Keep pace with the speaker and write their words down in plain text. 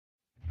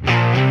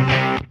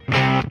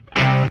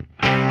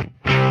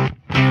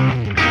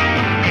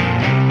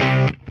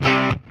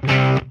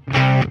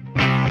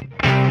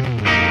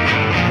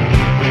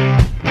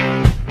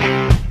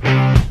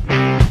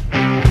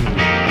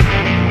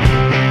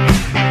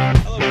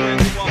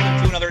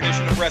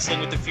Wrestling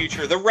with the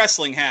Future, the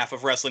wrestling half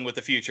of Wrestling with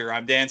the Future.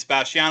 I'm Dan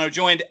Sebastiano,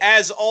 joined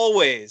as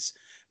always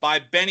by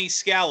Benny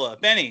Scala.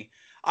 Benny,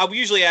 I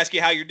usually ask you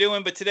how you're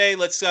doing, but today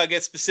let's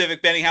get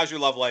specific. Benny, how's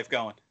your love life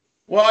going?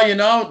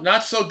 Well,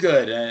 not so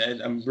good,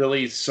 and I'm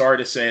really sorry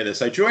to say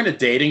this. I joined a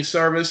dating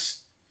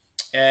service,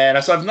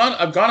 and so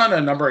I've gone on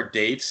a number of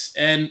dates,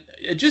 and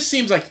it just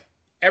seems like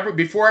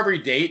before every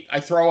date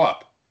I throw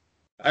up.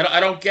 I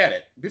don't get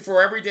it.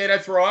 Before every date I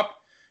throw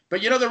up,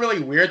 but the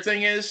really weird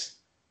thing is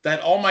that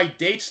all my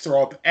dates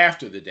throw up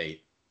after the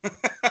date.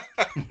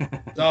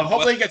 So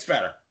hopefully it gets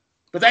better.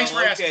 But thanks for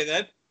asking.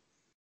 Okay,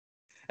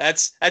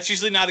 that's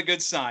usually not a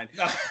good sign.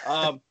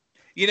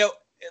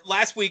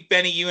 Last week,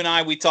 Benny, you and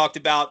I, we talked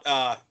about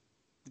the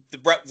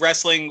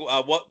wrestling,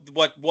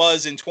 what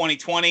was in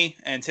 2020,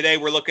 and today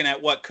we're looking at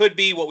what could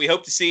be, what we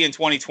hope to see in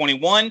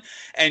 2021.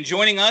 And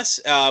joining us,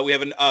 we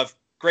have a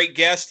great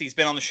guest. He's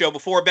been on the show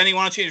before. Benny,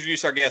 why don't you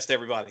introduce our guest to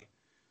everybody?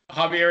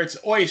 Javier, it's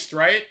Ojst,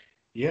 right?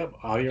 Yep,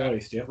 Javier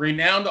Ojst, yep.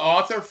 Renowned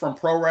author from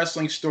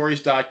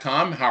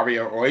ProWrestlingStories.com,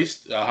 Javier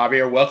Ojst.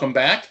 Javier, welcome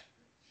back.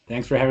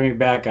 Thanks for having me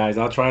back, guys.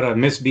 I'll try to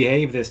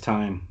misbehave this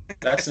time.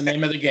 That's the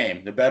name of the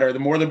game. The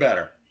more the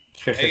better.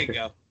 There you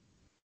go.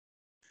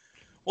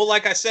 Well,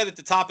 like I said at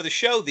the top of the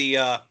show,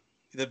 the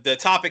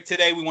topic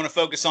today, we want to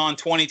focus on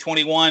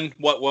 2021,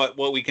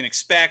 what we can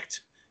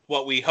expect,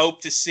 what we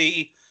hope to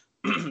see.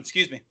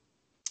 Excuse me.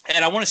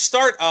 And I want to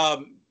start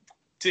to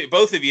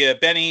both of you,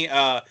 Benny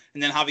and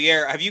then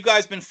Javier. Have you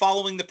guys been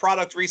following the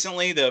product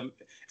recently,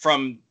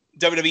 from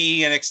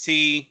WWE,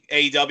 NXT,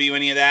 AEW,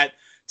 any of that,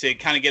 to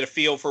kind of get a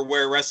feel for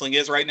where wrestling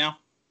is right now?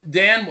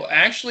 Dan, well,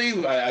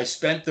 actually, I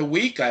spent the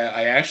week.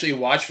 I actually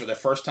watched for the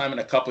first time in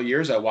a couple of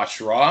years. I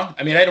watched Raw.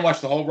 I mean, I didn't watch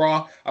the whole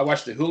Raw. I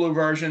watched the Hulu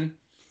version.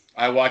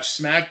 I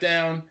watched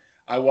SmackDown.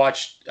 I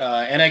watched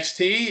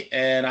NXT,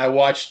 and I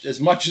watched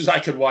as much as I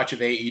could watch of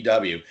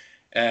AEW.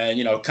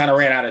 And kind of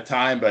ran out of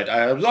time, but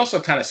I was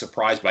also kind of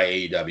surprised by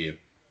AEW.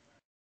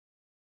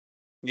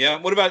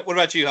 Yeah. What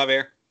about you,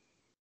 Javier?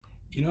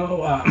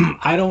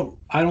 I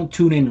don't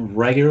tune in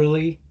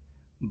regularly.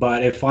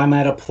 But if I'm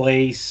at a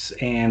place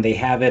and they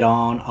have it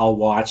on, I'll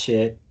watch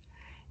it,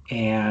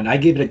 and I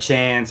give it a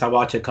chance. I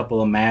watch a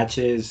couple of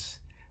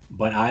matches,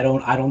 but I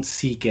don't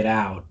seek it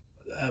out.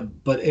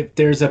 But if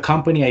there's a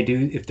company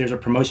if there's a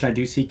promotion I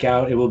do seek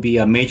out, it will be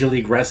a Major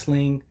League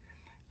Wrestling.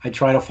 I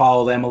try to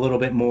follow them a little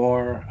bit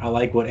more. I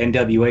like what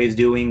NWA is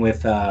doing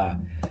with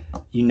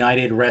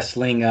United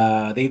Wrestling.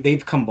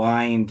 They've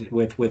combined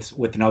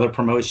with another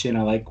promotion.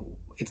 I like,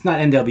 it's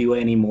not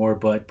NWA anymore,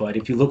 but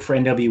if you look for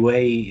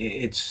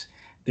NWA,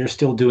 they're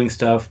still doing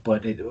stuff,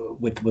 but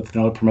with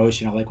another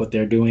promotion. I like what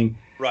they're doing.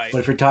 Right. But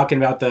if you're talking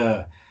about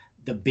the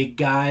big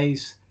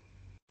guys,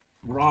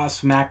 Raw,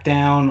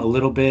 SmackDown, a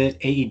little bit.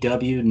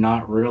 AEW,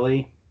 not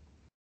really.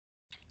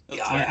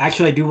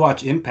 I do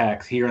watch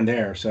Impact here and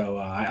there, so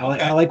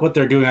I like what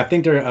they're doing. I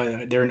think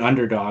they're an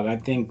underdog. I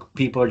think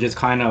people are just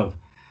kind of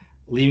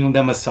leaving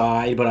them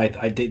aside, but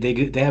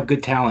they have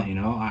good talent.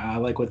 I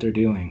like what they're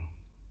doing.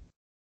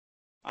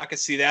 I could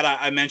see that.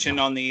 I mentioned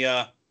on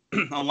the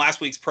on last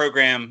week's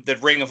program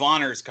that Ring of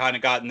Honor's kind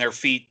of gotten their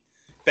feet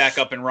back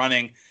up and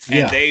running,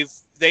 and they've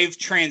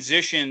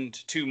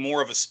transitioned to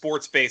more of a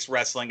sports-based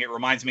wrestling. It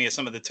reminds me of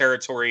some of the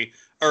territory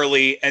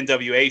early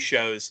NWA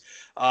shows.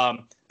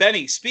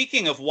 Benny,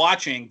 speaking of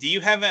watching, do you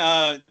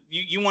have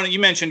you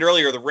mentioned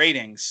earlier the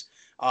ratings?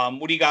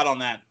 What do you got on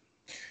that?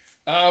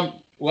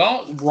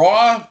 Well,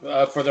 Raw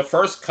for the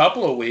first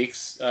couple of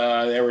weeks,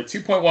 there were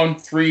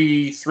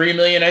 2.133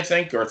 million, I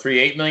think, or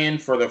 3.8 million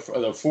for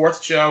the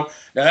fourth show.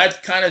 Now that's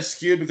kind of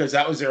skewed because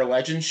that was their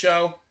Legend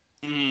show.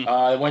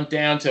 It went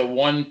down to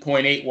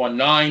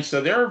 1.819, so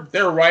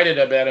they're right at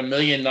about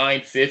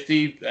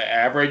 1,950,000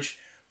 average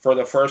for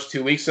the first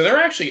 2 weeks. So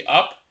they're actually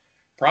up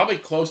probably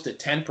close to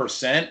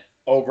 10%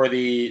 over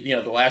the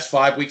last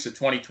 5 weeks of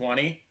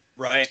 2020.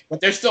 Right. But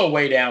they're still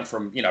way down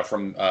from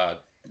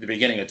the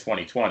beginning of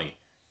 2020. Of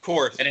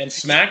course. And then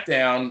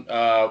SmackDown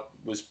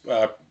was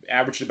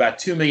averaged about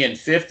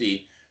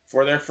 2,050,000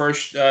 for their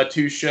first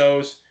two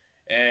shows,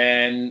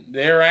 and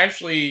they're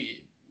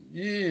actually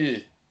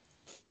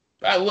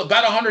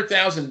about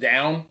 100,000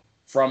 down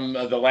from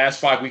the last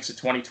 5 weeks of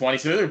 2020.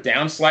 So they're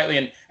down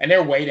slightly, and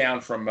they're way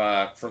down from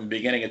the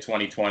beginning of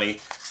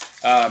 2020.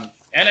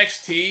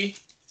 NXT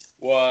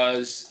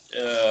was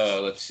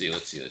let's see,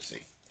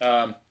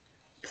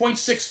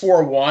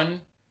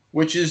 0.641.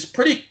 Which is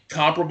pretty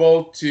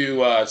comparable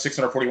to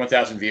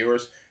 641,000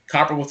 viewers,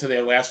 comparable to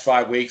their last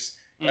 5 weeks,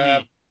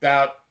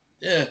 about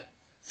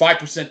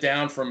 5%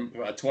 down from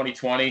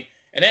 2020.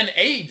 And then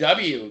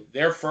AEW,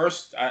 their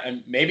first,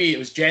 maybe it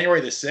was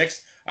January the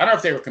 6th. I don't know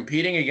if they were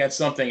competing against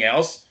something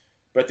else,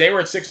 but they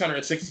were at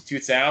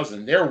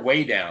 662,000. They're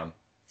way down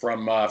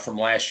from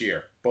last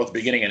year, both the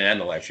beginning and end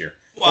of last year.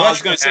 Well, I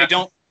was going to say,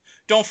 don't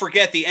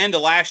forget the end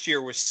of last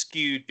year was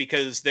skewed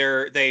because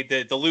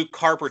the Luke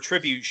Harper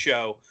tribute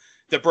show,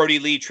 the Brody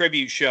Lee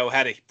tribute show,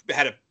 had a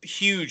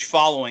huge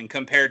following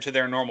compared to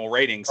their normal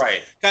ratings.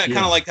 Right. Kind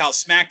of like how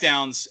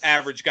SmackDown's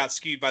average got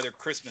skewed by their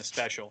Christmas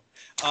special.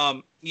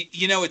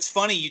 It's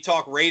funny you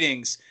talk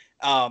ratings.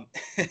 I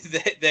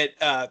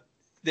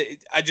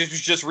just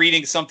was just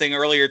reading something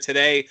earlier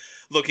today,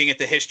 looking at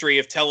the history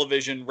of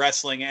television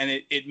wrestling,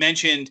 and it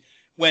mentioned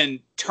when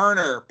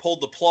Turner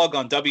pulled the plug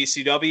on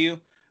WCW,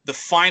 the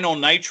final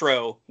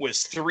Nitro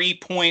was I think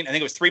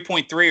it was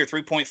 3.3 or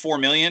 3.4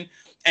 million.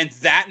 And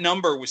that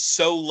number was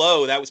so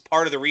low. That was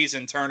part of the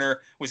reason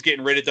Turner was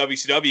getting rid of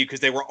WCW, because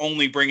they were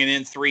only bringing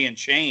in 3 and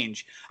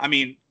change. I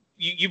mean,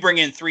 you bring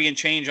in 3 and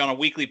change on a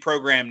weekly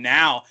program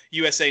now,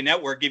 USA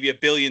Network give you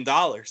 $1 billion.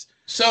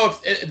 So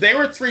if they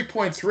were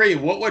 3.3,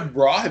 what would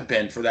Raw have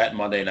been for that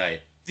Monday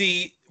night?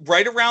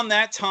 Right around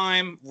that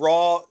time,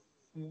 Raw,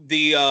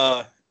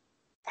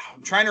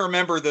 I'm trying to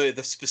remember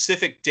the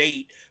specific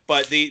date,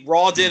 but the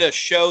Raw did a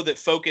show that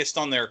focused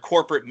on their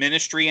corporate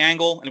ministry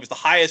angle, and it was the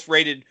highest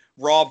rated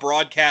Raw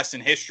broadcast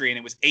in history, and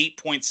it was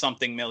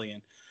 8-point-something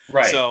million.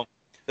 Right. So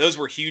those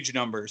were huge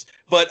numbers.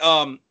 But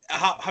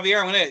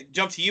Javier, I'm going to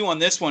jump to you on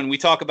this one. We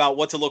talk about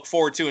what to look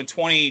forward to in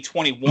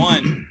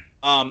 2021.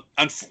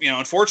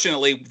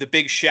 Unfortunately, the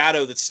big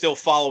shadow that's still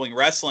following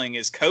wrestling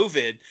is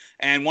COVID,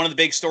 and one of the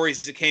big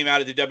stories that came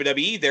out of the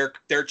WWE,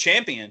 their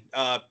champion.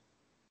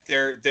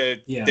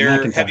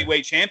 Their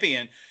heavyweight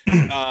champion,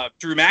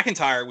 Drew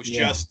McIntyre, was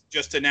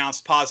just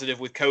announced positive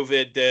with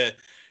COVID. The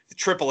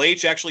Triple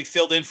H actually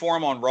filled in for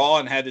him on Raw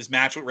and had his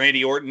match with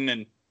Randy Orton.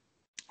 And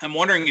I'm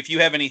wondering if you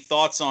have any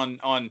thoughts on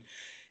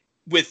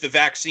with the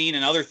vaccine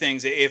and other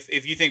things,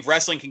 if you think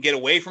wrestling can get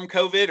away from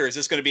COVID, or is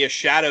this going to be a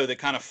shadow that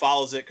kind of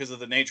follows it because of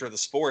the nature of the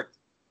sport?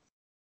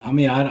 I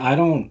mean, I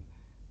don't,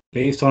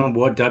 based on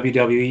what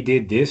WWE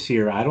did this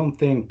year, I don't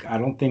think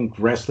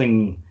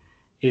wrestling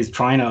is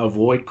trying to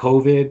avoid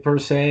COVID per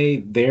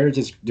se. They're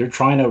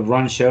trying to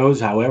run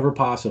shows however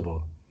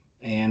possible.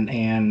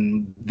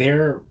 And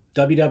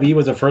WWE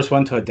was the first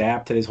one to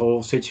adapt to this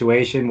whole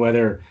situation,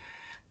 whether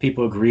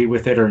people agree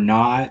with it or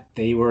not.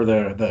 They were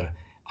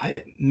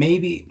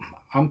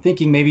I'm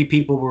thinking maybe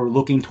people were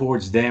looking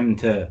towards them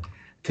to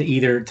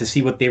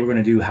see what they were going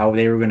to do, how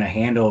they were going to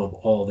handle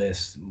all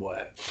this.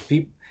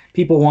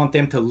 People want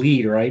them to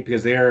lead, right?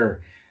 Because they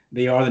are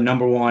the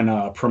number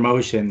one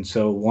promotion.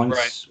 So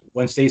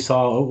once they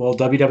saw,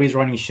 WWE's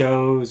running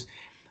shows,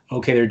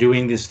 okay, they're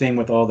doing this thing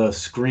with all the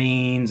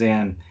screens,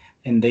 and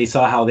they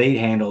saw how they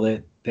handle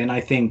it. Then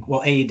I think,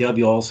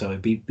 AEW also,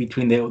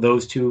 between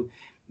those two,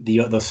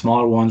 the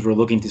smaller ones were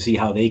looking to see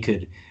how they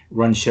could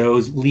run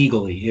shows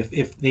legally,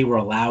 if they were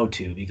allowed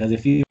to. Because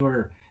if you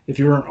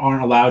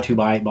aren't allowed to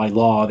by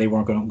law, they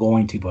weren't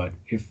going to. But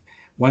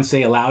once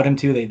they allowed them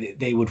to,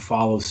 they would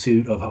follow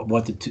suit of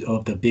what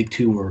the big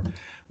two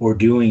were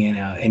doing.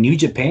 And New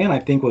Japan, I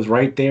think, was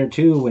right there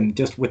too. And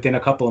just within a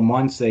couple of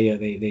months,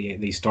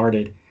 they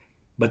started,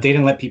 but they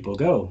didn't let people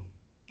go.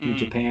 New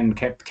Japan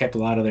kept a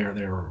lot of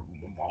everyone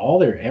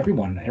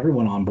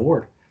on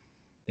board.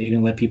 They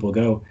didn't let people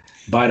go.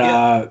 But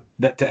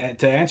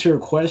to answer your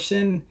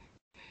question,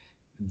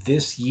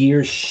 this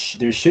year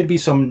there should be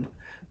some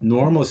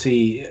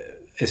normalcy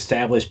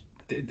established.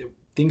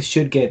 Things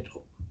should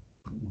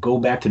go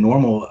back to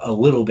normal a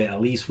little bit.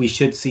 At least we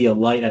should see a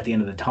light at the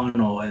end of the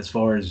tunnel as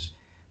far as,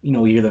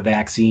 you're the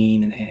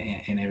vaccine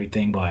and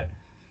everything. But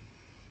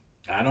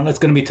I don't know. It's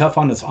going to be tough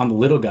on the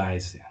little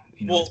guys.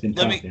 It's been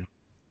tough.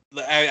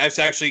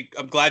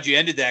 I'm glad you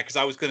ended that, because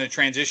I was going to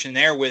transition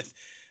there with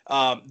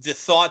the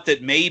thought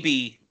that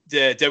maybe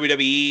the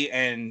WWE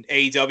and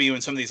AEW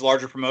and some of these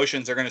larger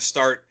promotions are going to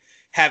start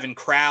having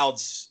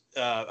crowds.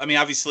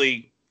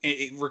 Obviously,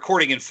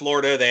 recording in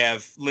Florida, they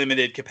have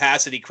limited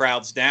capacity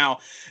crowds now.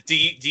 Do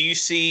you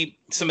see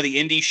some of the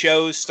indie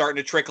shows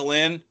starting to trickle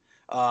in,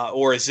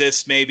 or is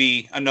this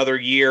maybe another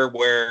year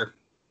where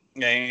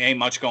ain't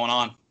much going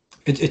on?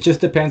 It just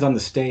depends on the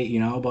state,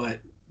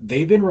 but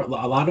a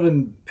lot of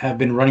them have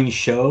been running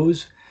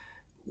shows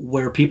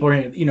where people are,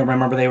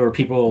 remember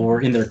people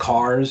were in their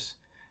cars,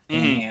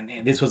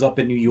 and this was up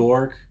in New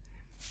York,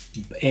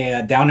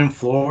 and down in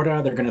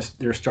Florida,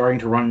 they're starting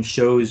to run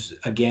shows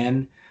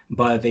again,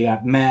 but they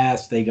got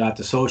masks, they got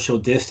the social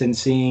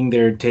distancing,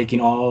 they're taking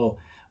all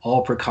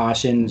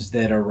precautions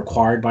that are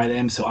required by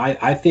them. So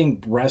I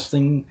think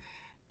wrestling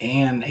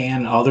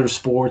and other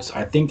sports,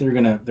 I think they're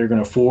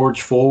gonna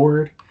forge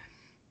forward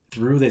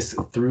through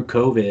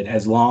COVID,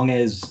 as long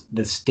as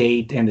the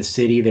state and the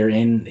city they're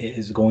in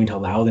is going to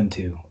allow them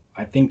to.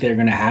 I think they're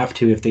going to have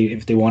to if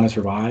they want to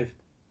survive.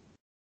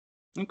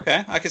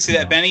 Okay, I can see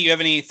that. Benny, you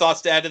have any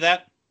thoughts to add to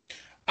that?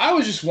 I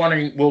was just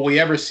wondering, will we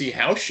ever see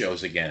house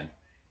shows again?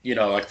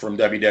 Like from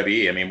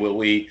WWE. I mean, will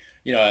we?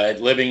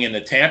 Living in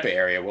the Tampa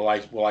area, will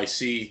I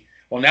see?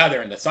 Well, now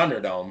they're in the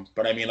Thunderdome,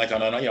 but I mean, like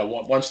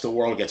once the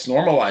world gets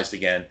normalized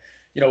again,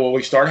 will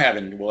they start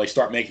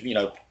making,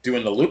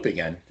 doing the loop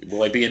again?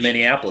 Will they be in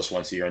Minneapolis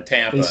once a year, in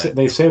Tampa?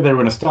 They say they're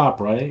going to stop,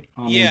 right?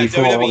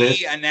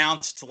 WWE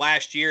announced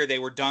last year they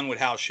were done with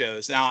house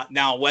shows.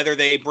 Now whether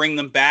they bring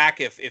them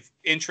back if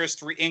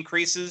interest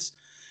increases,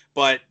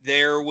 but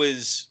there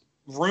was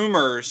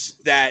rumors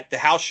that the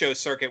house show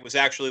circuit was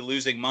actually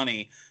losing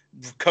money,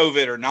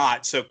 COVID or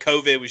not. So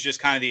COVID was just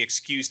kind of the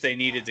excuse they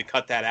needed to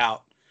cut that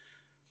out.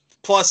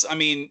 Plus, I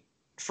mean,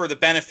 for the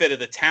benefit of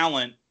the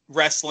talent,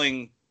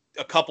 wrestling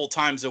a couple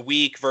times a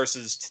week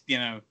versus,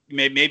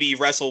 maybe you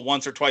wrestle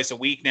once or twice a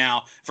week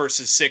now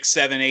versus 6,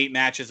 7, 8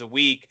 matches a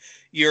week.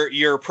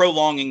 You're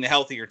prolonging the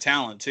health of your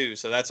talent too.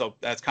 So that's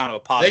kind of a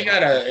positive.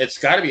 It's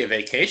gotta be a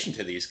vacation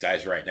to these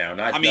guys right now,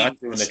 not doing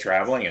the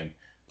traveling. And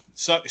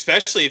so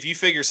especially if you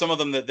figure some of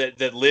them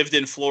that lived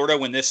in Florida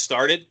when this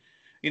started,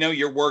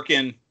 you're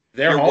working.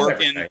 They're home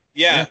every day.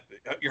 Yeah,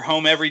 you're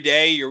home every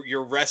day.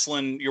 You're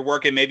wrestling. You're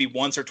working maybe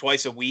once or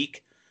twice a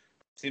week.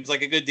 Seems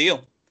like a good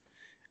deal.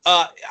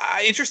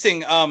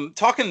 Interesting.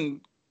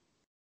 Talking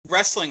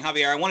wrestling,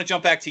 Javier, I want to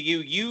jump back to you.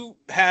 You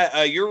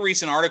had your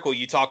recent article.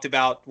 You talked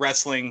about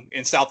wrestling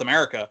in South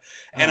America,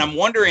 and I'm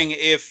wondering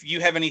if you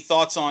have any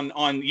thoughts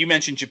on. You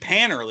mentioned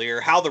Japan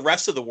earlier. How the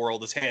rest of the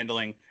world is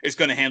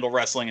going to handle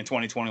wrestling in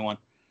 2021.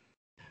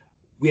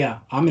 Yeah,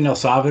 I'm in El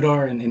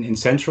Salvador in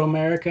Central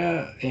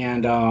America,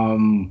 and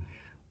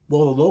the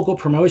local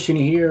promotion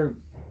here,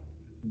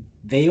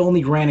 they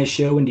only ran a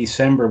show in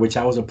December, which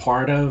I was a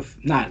part of.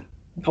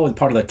 I wasn't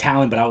part of the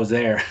talent, but I was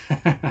there.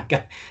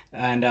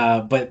 And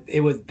but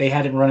they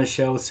hadn't run a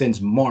show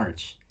since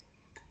March,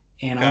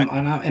 and okay.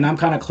 I'm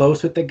kind of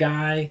close with the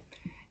guy,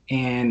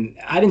 and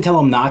I didn't tell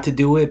him not to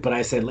do it, but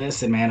I said,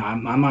 listen, man,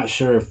 I'm not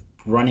sure if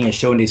running a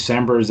show in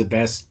December is the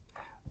best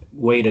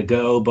way to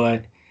go,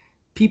 but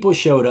people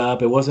showed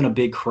up. It wasn't a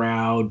big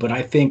crowd, but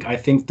I think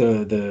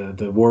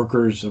the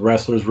workers, the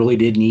wrestlers really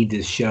did need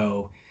this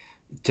show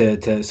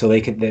so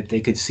they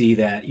could see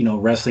that,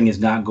 wrestling is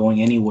not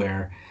going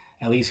anywhere.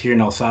 At least here in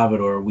El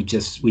Salvador, we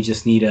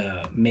just need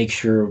to make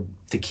sure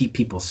to keep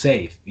people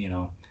safe,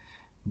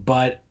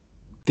 But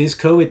this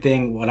COVID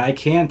thing, what I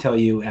can tell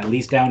you, at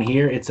least down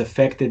here, it's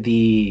affected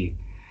the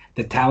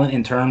talent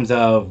in terms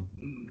of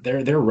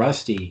they're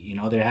rusty,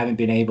 they haven't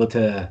been able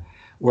to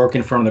work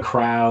in front of the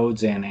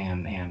crowds,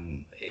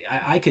 and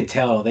I could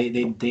tell they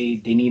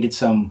needed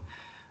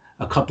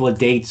a couple of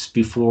dates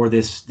before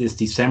this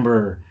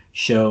December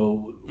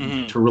show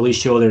to really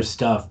show their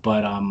stuff,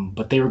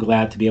 but they were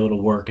glad to be able to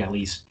work at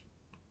least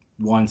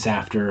once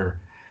after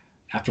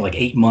like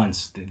 8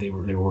 months they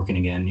were working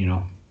again,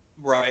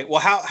 Right. Well,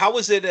 how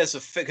was it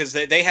because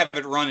they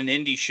haven't run an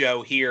indie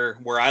show here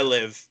where I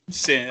live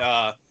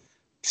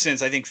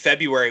since I think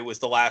February was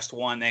the last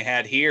one they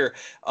had here.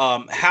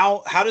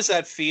 How does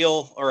that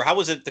feel, or how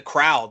was it the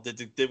crowd?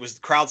 Was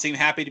the crowd seem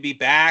happy to be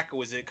back? Or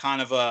was it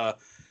kind of a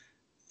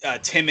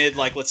timid,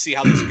 like, let's see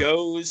how this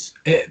goes?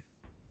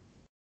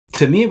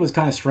 To me, it was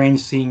kind of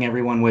strange seeing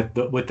everyone with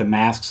the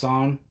masks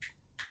on.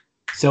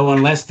 So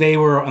unless they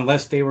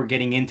were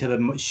getting into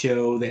the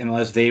show,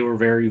 unless they were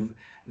very,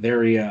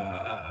 very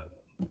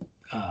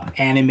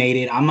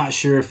animated, I'm not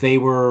sure if they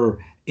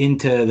were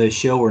into the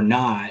show or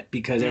not,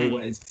 because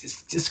everyone,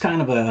 it's just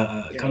kind of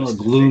a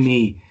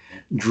gloomy,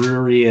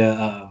 dreary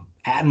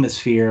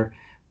atmosphere.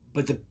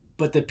 But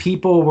the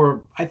people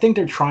were, I think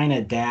they're trying to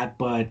adapt,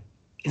 but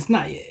it's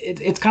not.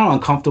 It's kind of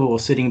uncomfortable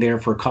sitting there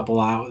for a couple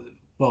hours,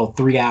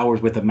 3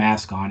 hours with a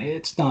mask on.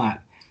 It's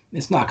not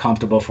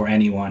comfortable for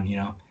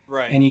anyone,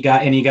 Right. And you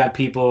got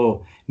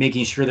people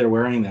making sure they're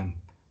wearing them,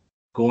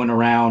 going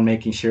around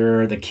making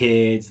sure the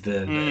kids,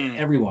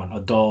 everyone,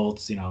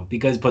 adults,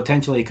 because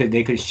potentially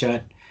they could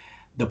shut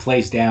the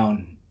place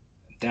down.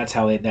 That's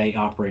how they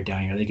operate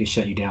down here. They could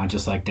shut you down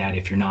just like that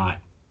if you're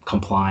not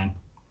complying.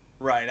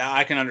 Right.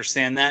 I can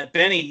understand that.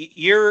 Benny,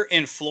 you're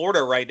in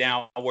Florida right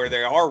now where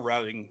they are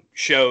running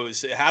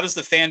shows. How does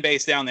the fan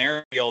base down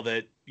there feel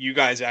that you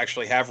guys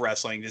actually have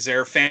wrestling? Is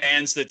there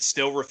fans that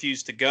still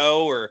refuse to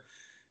go, or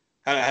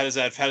how does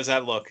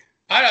that look?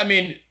 I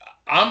mean,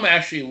 I'm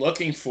actually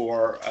looking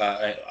for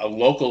a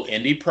local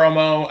indie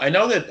promo. I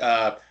know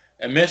that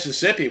in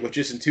Mississippi, which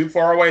isn't too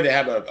far away, they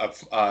have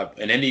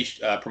an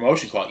indie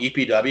promotion called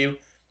EPW.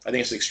 I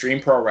think it's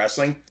Extreme Pro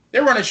Wrestling.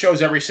 They're running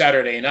shows every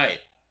Saturday night.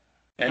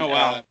 And, oh,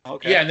 wow.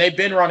 Okay. Yeah, and they've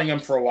been running them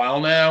for a while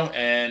now,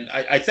 and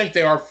I think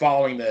they are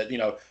following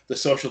the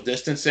social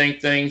distancing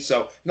thing.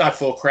 So not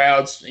full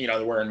crowds,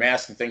 they're wearing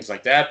masks and things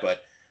like that.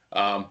 But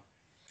I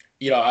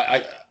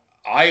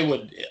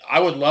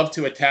would love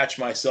to attach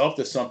myself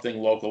to something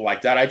local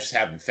like that. I just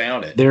haven't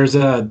found it. There's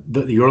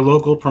your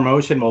local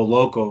promotion. Well,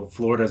 local,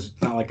 Florida's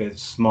not like a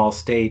small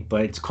state,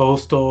 but it's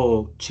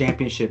Coastal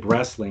Championship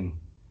Wrestling,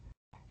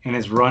 and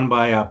it's run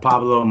by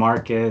Pablo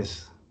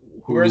Marquez.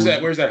 Where's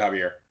that,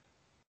 Javier?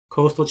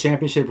 Coastal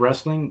Championship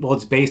Wrestling. Well,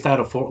 it's based out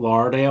of Fort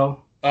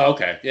Lauderdale. Oh,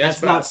 okay. Yeah,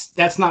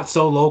 that's not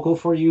so local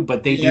for you,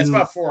 but they do. It's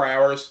about 4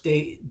 hours.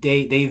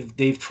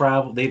 They've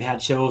traveled. They've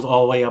had shows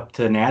all the way up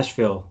to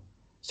Nashville,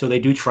 so they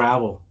do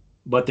travel.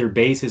 But their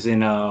base is in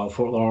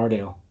Fort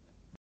Lauderdale.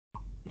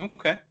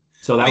 Okay.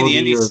 So that would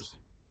be yours.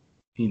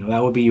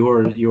 That would be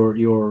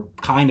your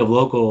kind of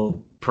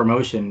local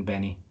promotion,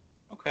 Benny.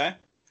 Okay.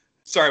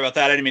 Sorry about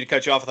that. I didn't mean to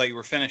cut you off. I thought you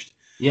were finished.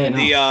 Yeah. No.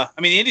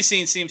 The indie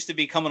scene seems to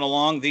be coming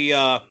along.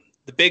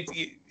 The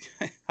big,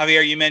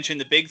 Javier, you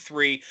mentioned the big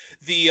three.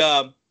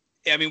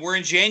 We're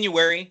in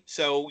January,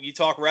 so you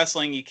talk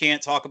wrestling, you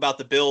can't talk about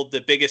the build.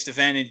 The biggest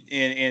event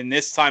in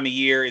this time of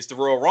year is the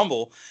Royal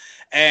Rumble.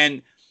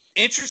 And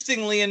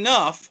interestingly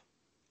enough,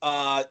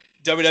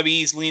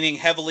 WWE's leaning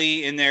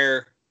heavily in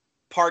their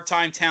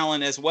part-time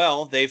talent as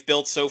well. They've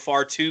built so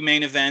far 2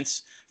 main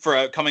events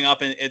for coming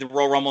up in the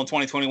Royal Rumble in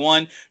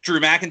 2021.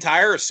 Drew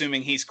McIntyre,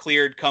 assuming he's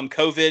cleared come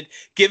COVID.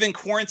 Given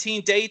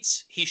quarantine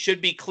dates, he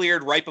should be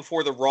cleared right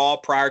before the Raw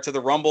prior to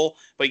the Rumble,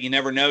 but you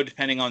never know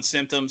depending on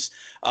symptoms.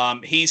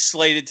 He's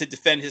slated to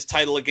defend his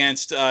title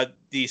against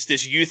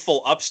this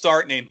youthful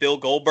upstart named Bill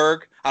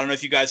Goldberg. I don't know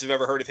if you guys have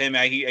ever heard of him.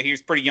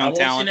 He's pretty young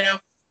talent. How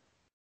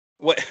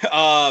old is he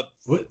now?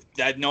 What?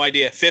 I had no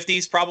idea.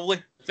 50s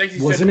probably.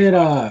 Wasn't it?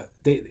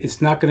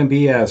 It's not going to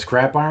be a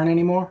scrap iron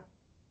anymore.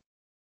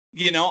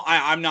 You know,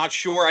 I'm not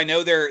sure. I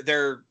know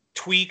they're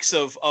tweaks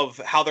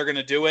of how they're going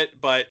to do it,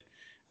 but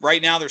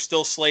right now they're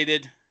still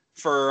slated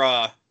for.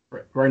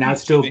 Right now,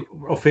 it's still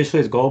officially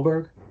as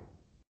Goldberg.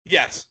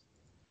 Yes.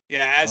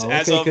 Yeah.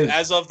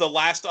 As of the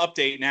last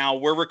update. Now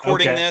we're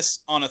recording this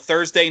on a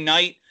Thursday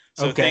night,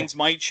 so things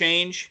might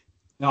change.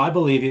 No, I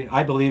believe it.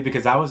 I believe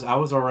because I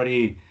was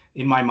already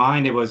in my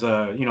mind. It was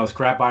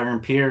Scrap Iron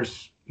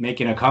Pierce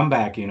making a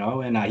comeback. You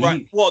know, and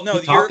he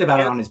talked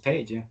about it on his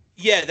page. Yeah.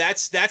 Yeah,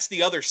 that's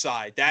the other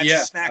side.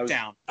 That's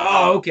SmackDown.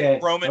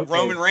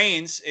 Roman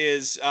Reigns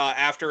is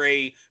after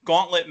a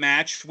gauntlet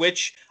match,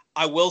 which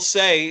I will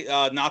say,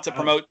 not to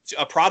promote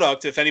a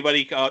product. If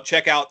anybody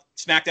check out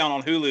SmackDown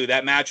on Hulu,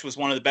 that match was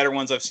one of the better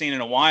ones I've seen in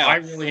a while. I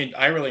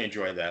really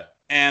enjoyed that.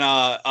 And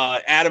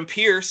Adam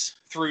Pearce,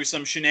 through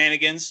some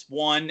shenanigans,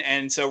 won,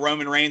 and so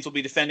Roman Reigns will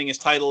be defending his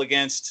title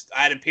against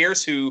Adam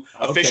Pearce, who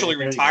officially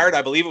retired.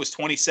 I believe it was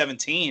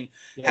 2017.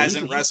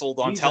 Hasn't wrestled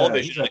on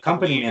television. He's a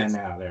company man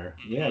now. There,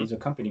 yeah, he's a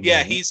company man.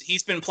 Yeah,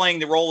 he's been playing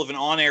the role of an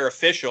on-air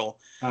official,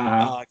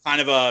 kind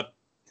of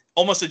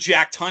almost a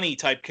Jack Tunney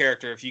type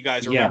character, if you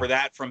guys remember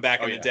that from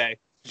back in the day.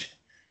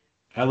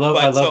 I love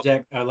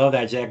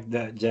that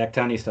Jack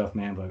Tunney stuff,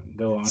 man. But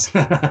go on.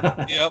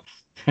 Yep.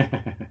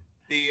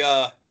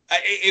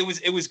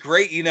 It was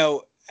great, you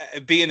know,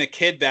 being a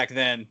kid back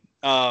then,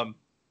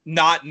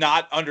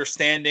 not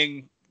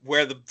understanding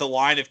where the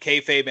line of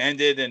kayfabe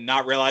ended and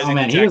not realizing. Oh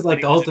man, he was like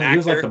the ultimate. He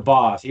was like the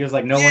boss. He was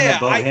like no one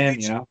above him,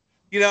 you know.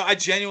 You know, I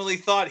genuinely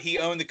thought he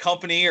owned the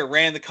company or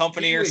ran the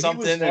company or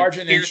something. He was large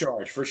and in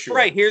charge for sure.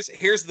 Right.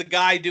 Here's the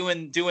guy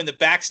doing the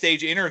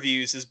backstage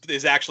interviews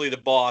is actually the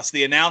boss.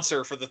 The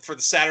announcer for the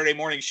Saturday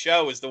morning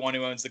show is the one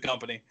who owns the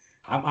company.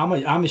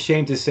 I'm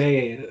ashamed to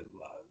say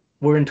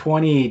we're in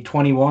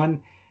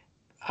 2021.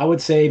 I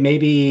would say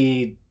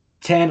maybe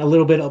 10, a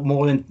little bit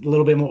more,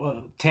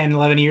 10,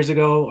 11 years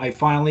ago, I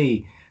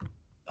finally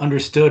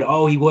understood,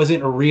 he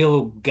wasn't a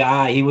real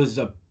guy. He was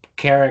a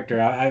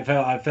character.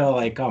 I felt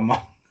like,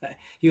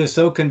 he was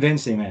so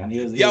convincing, man.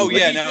 He did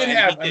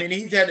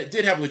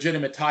have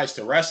legitimate ties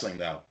to wrestling,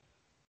 though.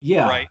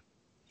 Yeah. Right.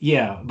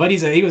 Yeah, but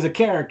he was a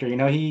character, you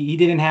know. He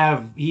didn't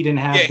have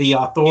the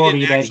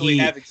authority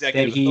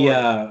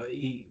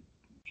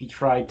he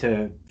tried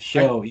to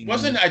show.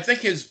 I think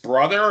his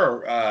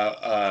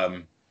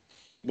brother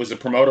was a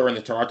promoter in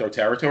the Toronto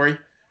territory?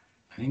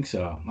 I think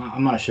so.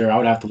 I'm not sure. I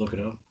would have to look it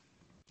up.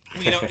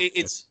 You know,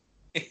 it's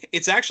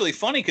actually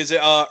funny because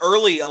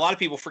early, a lot of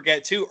people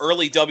forget too,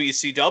 early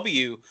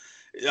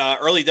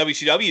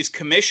WCW's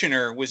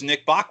commissioner was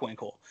Nick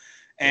Bockwinkel.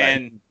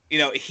 And, you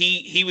know,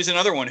 he was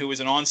another one who was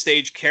an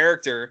onstage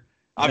character.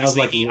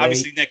 Obviously,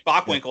 Nick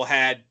Bockwinkel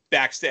had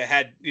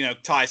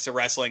ties to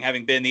wrestling,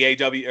 having been the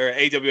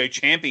AWA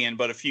champion,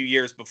 but a few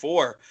years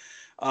before.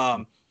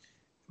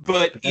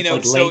 But you know,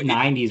 like late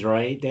 90s,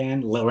 right,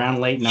 Dan?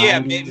 Around late 90s. Yeah,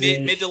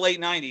 mid to late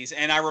 90s.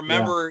 And I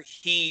remember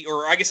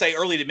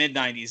early to mid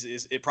 90s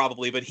is it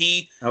probably, but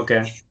Nick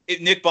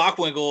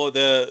Bockwinkel,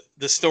 the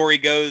story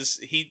goes,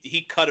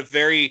 he cut a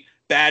very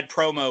bad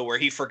promo where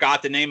he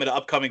forgot the name of the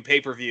upcoming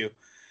pay-per-view.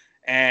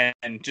 And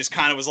just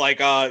kind of was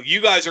like,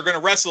 you guys are going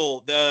to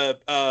wrestle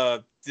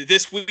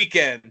this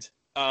weekend,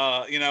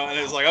 you know, and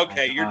it was like,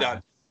 okay, you're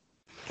done.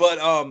 But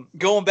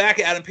going back,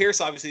 Adam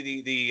Pearce,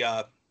 obviously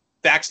the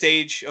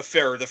backstage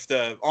affair,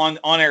 the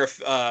on-air,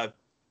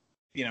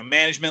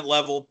 management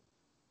level.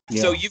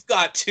 Yeah. So you've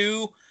got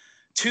two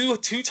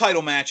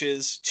title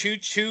matches,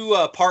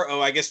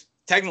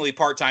 technically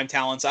part-time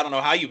talents. I don't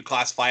know how you would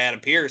classify Adam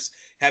Pearce,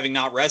 having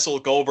not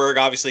wrestled. Goldberg,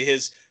 obviously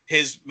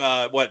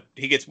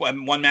he gets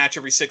one match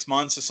every 6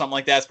 months or something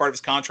like that as part of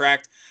his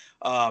contract.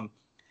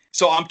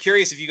 So I'm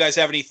curious if you guys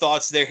have any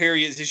thoughts there. Here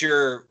is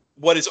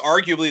what is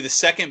arguably the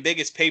second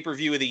biggest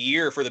pay-per-view of the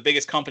year for the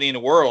biggest company in the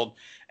world.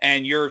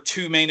 And your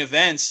two main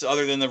events,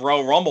 other than the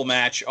Royal Rumble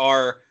match,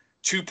 are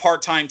two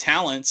part-time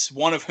talents,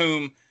 one of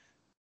whom,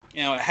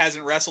 you know,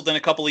 hasn't wrestled in a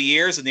couple of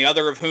years, and the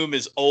other of whom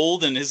is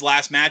old, and his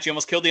last match, he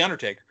almost killed The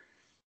Undertaker.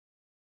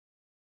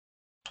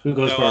 Who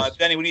goes first?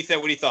 Benny, what do you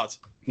think? What are your thoughts?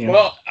 Yeah.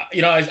 Well,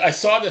 you know, I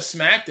saw the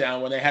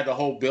SmackDown when they had the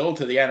whole build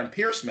to the Adam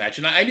Pearce match,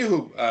 and I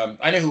knew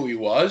who he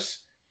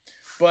was,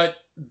 but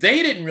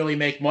they didn't really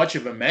make much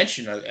of a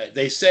mention.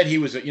 They said he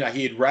was, he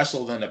had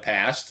wrestled in the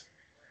past,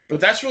 but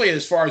that's really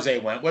as far as they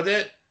went with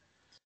it.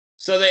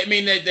 So they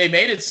made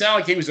it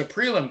sound like he was a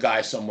prelim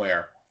guy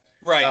somewhere.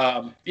 Right.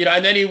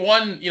 And then he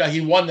won.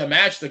 He won the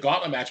match, the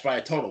gauntlet match, by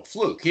a total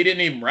fluke. He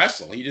didn't even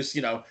wrestle. He just,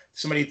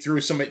 somebody threw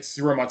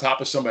him on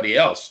top of somebody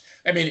else.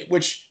 I mean,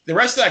 which the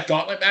rest of that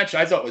gauntlet match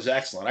I thought was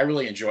excellent. I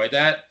really enjoyed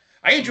that.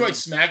 I enjoyed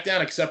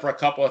SmackDown except for a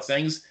couple of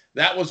things.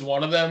 That was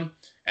one of them,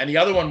 and the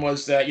other one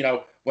was that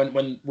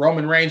when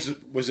Roman Reigns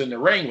was in the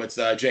ring with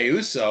Jey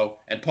Uso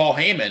and Paul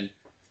Heyman,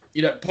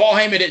 Paul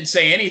Heyman didn't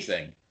say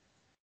anything.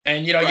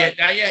 And Right.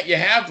 now you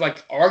have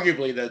like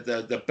arguably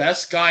the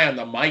best guy on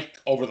the mic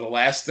over the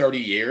last 30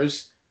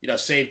 years,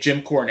 save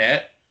Jim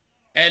Cornette.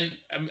 And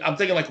I'm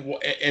thinking, like,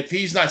 if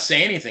he's not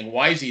saying anything,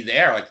 why is he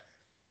there? Like,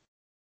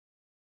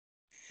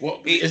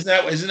 well, isn't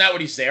that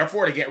what he's there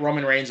for, to get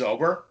Roman Reigns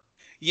over?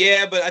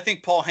 Yeah, but I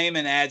think Paul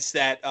Heyman adds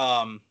that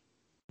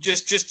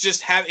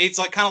just have, it's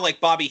like kind of like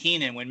Bobby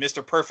Heenan when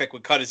Mr. Perfect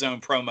would cut his own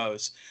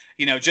promos.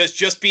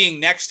 Just being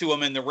next to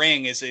him in the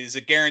ring is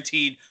a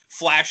guaranteed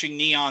flashing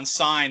neon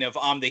sign of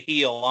I'm the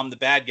heel, I'm the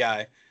bad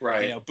guy.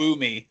 Right. Boo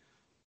me.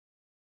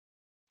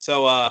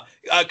 So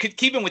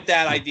keeping with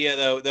that idea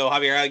though,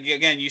 Javier,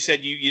 again, you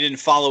said you didn't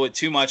follow it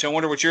too much. I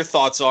wonder what your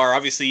thoughts are.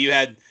 Obviously, you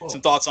had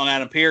some thoughts on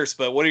Adam Pearce,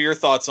 but what are your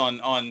thoughts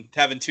on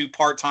having two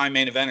part-time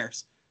main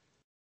eventers?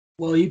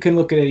 Well, you can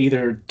look at it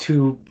either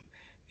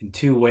in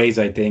two ways,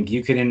 I think.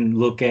 You can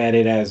look at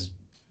it as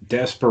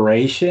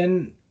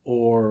desperation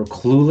or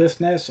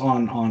cluelessness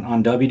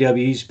on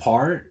WWE's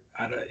part.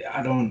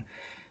 I don't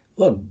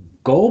look.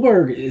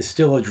 Goldberg is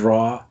still a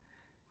draw.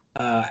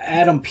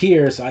 Adam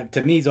Pearce,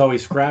 to me, he's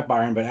always scrap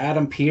iron, but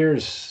Adam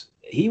Pearce,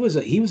 he was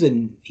a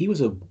name he was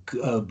in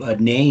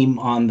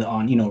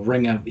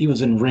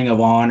Ring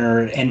of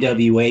Honor,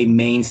 NWA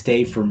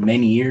mainstay for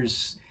many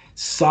years.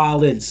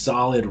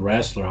 Solid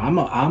wrestler. I'm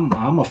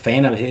a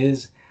fan of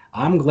his.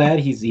 I'm glad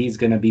he's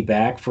going to be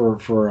back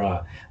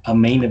for a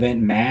main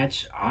event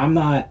match. I'm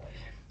not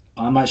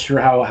sure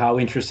how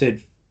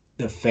interested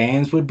the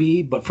fans would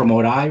be, but from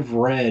what I've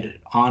read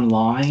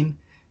online,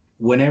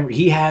 whenever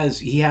he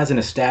has an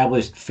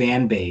established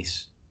fan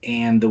base,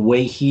 and the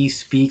way he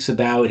speaks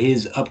about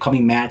his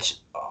upcoming match,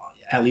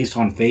 at least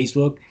on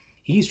Facebook,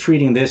 he's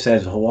treating this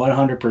as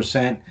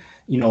 100%,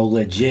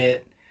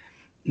 legit.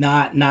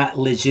 Not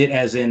legit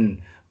as in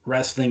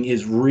wrestling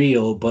is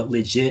real, but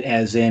legit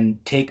as in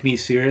take me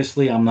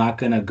seriously. I'm not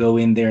gonna go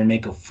in there and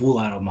make a fool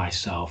out of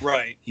myself.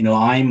 Right.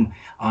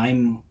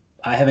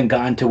 I haven't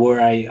gotten to where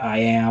I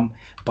am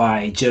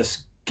by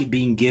just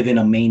being given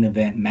a main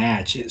event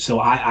match. So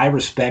I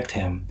respect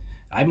him.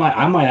 I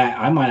might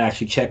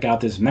actually check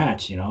out this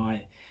match.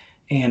 On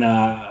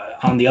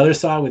the other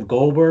side with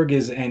Goldberg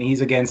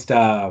he's against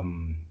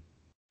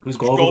who's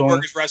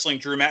Goldberg is wrestling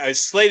is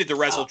slated to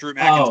wrestle Drew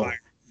McIntyre.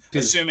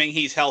 Assuming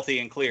he's healthy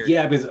and cleared.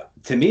 Yeah, because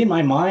to me, in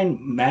my mind,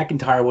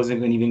 McIntyre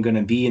wasn't even going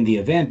to be in the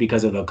event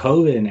because of the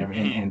COVID and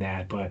everything and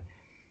that. But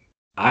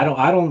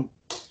I'm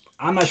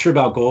not sure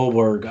about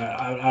Goldberg.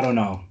 I don't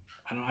know.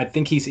 I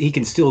think he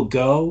can still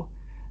go,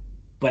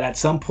 but at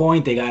some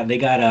point they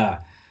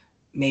gotta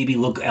maybe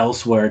look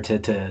elsewhere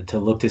to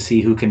look to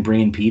see who can bring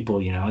in people.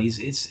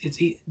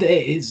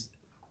 His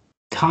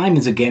time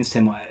is against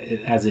him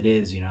as it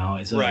is.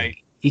 It's right.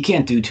 Like, he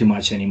can't do too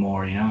much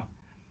anymore.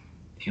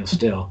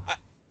 Still.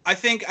 I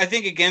think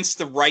against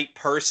the right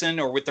person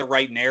or with the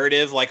right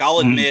narrative, like I'll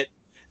admit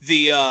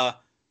the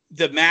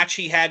match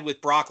he had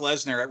with Brock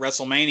Lesnar at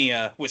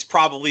WrestleMania was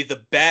probably the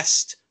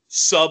best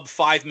sub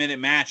 5-minute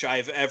match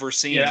I've ever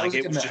seen. Yeah, like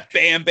it was just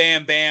bam,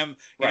 bam, bam,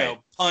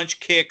 punch,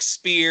 kick,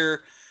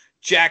 spear,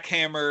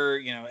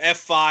 jackhammer,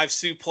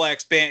 F5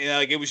 suplex, bam.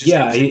 Like it was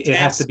just it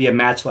has to be a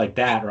match like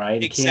that,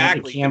 right?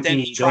 Exactly. It can't then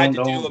be, he tried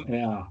to do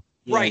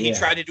he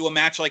tried to do a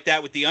match like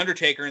that with The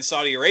Undertaker in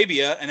Saudi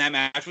Arabia, and that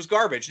match was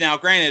garbage. Now,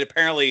 granted,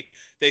 apparently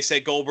they say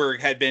Goldberg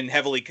had been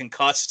heavily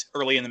concussed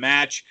early in the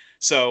match,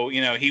 so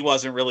he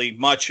wasn't really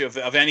much of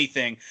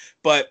anything.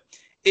 But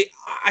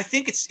I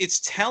think it's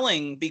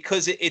telling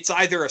because it's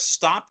either a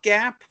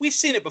stopgap. We've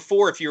seen it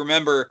before. If you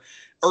remember,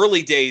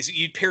 early days,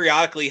 you'd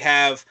periodically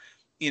have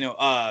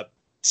so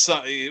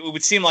it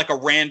would seem like a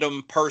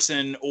random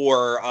person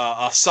or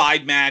a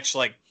side match,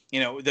 like I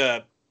don't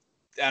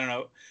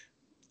know.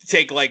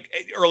 Take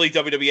like early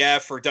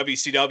WWF or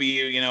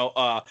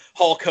WCW,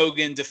 Hulk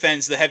Hogan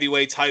defends the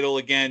heavyweight title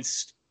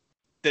against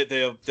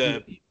the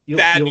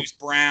Bad News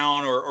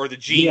Brown or the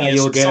Genius. Yeah,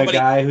 you'll get a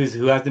guy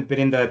who hasn't been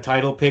in the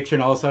title picture,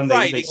 and all of a sudden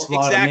they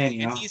slot him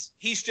in. And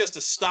he's just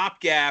a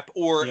stopgap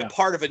or a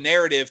part of a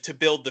narrative to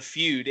build the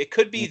feud. It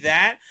could be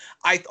that.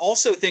 I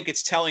also think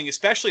it's telling,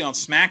 especially on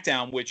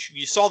SmackDown, which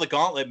you saw the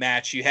Gauntlet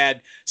match. You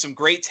had some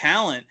great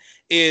talent.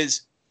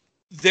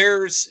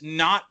 There's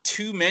not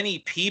too many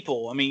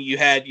people. I mean, you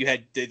had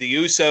the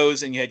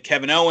Usos and you had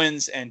Kevin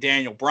Owens and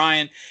Daniel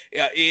Bryan.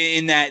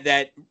 In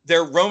that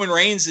their Roman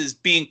Reigns is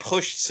being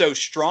pushed so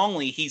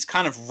strongly, he's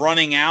kind of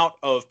running out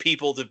of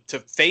people to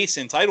face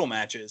in title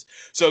matches.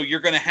 So you're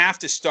going to have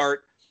to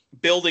start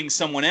building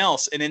someone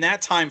else. And in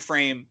that time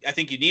frame, I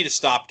think you need a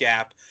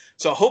stopgap.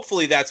 So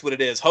hopefully that's what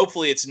it is.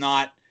 Hopefully it's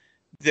not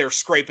they're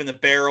scraping the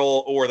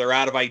barrel or they're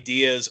out of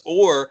ideas,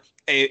 or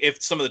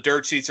if some of the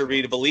dirt sheets are to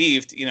be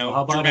believed, Well,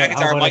 how Drew about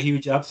McIntyre a might.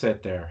 huge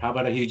upset there? How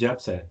about a huge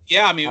upset?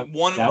 Yeah, I mean,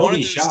 one That would of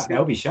be those two. That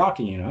would be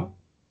shocking.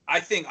 I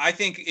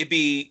think it'd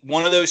be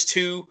one of those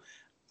two.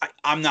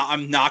 I'm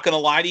not going to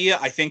lie to you.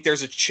 I think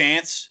there's a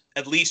chance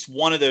at least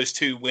one of those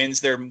two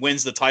wins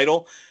the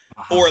title,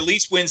 or at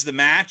least wins the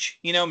match.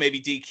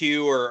 Maybe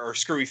DQ or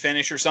screwy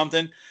finish or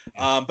something.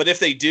 But if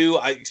they do,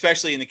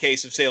 especially in the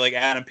case of say like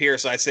Adam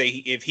Pearce, I say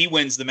if he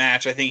wins the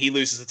match, I think he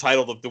loses the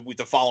title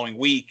the following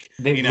week.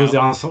 They lose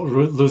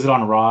it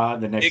on Raw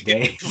the next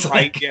day,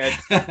 right?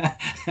 Yeah.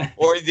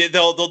 Or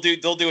they'll do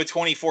a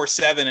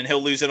 24/7 and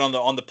he'll lose it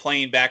on the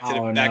plane back to the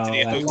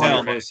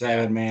hotel.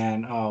 24/7,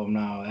 man. Oh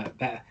no,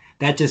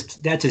 that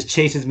just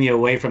chases me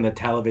away from the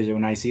television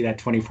when I see that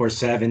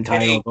 24/7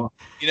 title.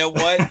 Hey, you know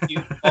what?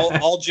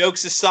 All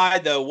jokes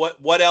aside, though,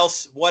 what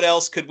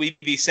else could we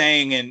be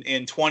saying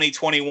in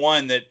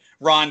 2021 that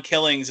Ron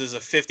Killings is a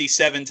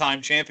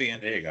 57-time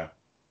champion? There you go.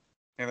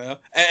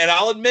 And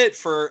I'll admit,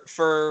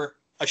 for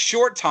a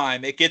short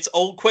time, it gets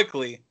old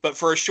quickly. But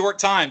for a short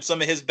time, some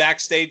of his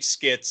backstage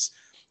skits,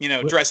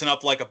 dressing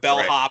up like a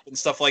bellhop and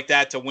stuff like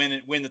that to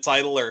win the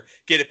title or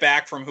get it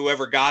back from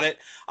whoever got it,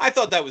 I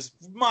thought that was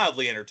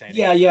mildly entertaining.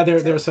 Yeah.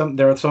 There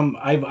are some.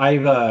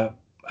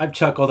 I've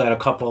chuckled at a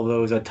couple of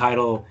those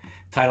title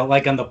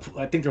like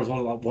I think there was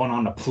one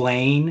on the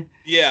plane.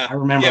 Yeah, I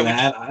remember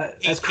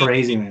that. That's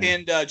crazy, man.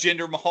 And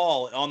Jinder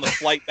Mahal on the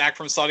flight back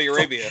from Saudi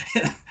Arabia.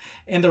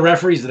 And the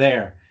referee's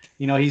there.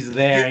 He's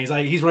there.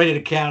 He's ready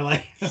to count.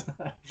 Like,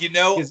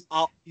 he's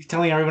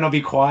telling everyone to be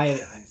quiet,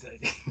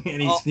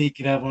 and he's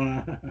sneaking up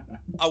on.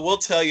 I will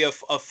tell you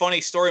a funny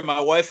story.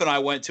 My wife and I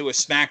went to a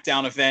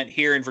SmackDown event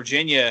here in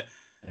Virginia.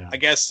 Yeah. I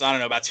guess I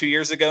don't know, about 2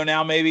 years ago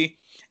now, maybe.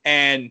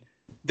 And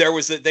they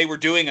were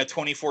doing a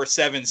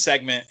 24/7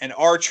 segment, and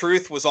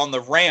R-Truth was on the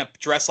ramp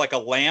dressed like a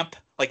lamp,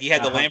 like he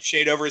had the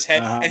lampshade over his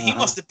head, and he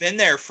must have been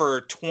there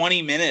for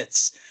 20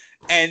 minutes.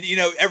 And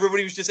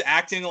everybody was just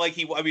acting like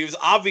it was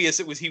obvious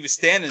he was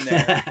standing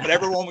there, but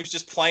everyone was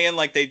just playing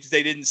like they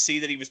didn't see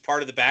that he was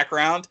part of the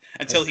background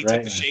until he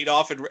took the shade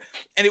off, and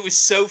it was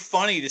so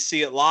funny to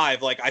see it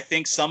live. Like, I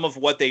think some of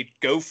what they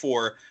go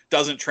for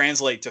doesn't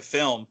translate to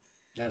film.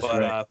 That's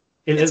right.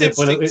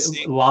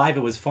 Live,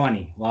 it was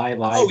funny. Live.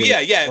 Oh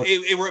yeah.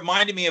 It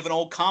reminded me of an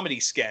old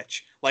comedy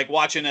sketch, like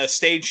watching a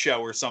stage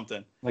show or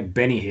something. Like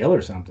Benny Hill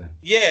or something.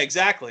 Yeah,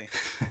 exactly.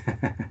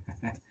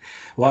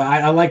 Well,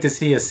 I like to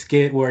see a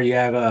skit where you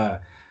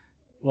have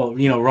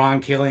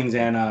Ron Killings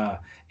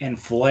and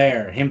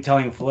Flair. Him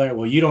telling Flair,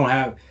 "Well, you don't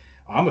have.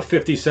 I'm a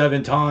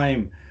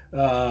 57-time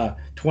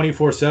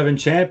 24/7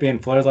 champion."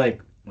 Flair's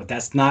like, "But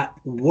that's not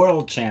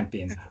world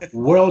champion.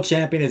 World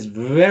champion is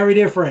very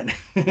different."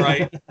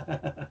 Right.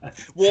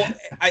 Well,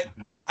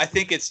 I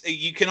think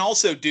you can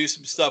also do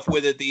some stuff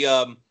with it. The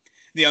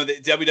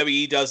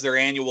WWE does their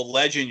annual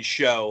Legends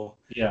show.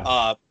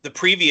 Yeah. The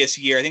previous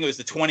year, I think it was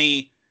the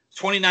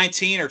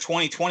 2019 or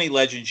 2020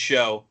 Legends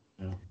show.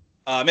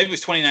 Yeah. Maybe it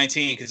was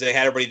 2019 because they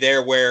had everybody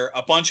there, where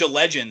a bunch of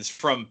legends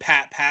from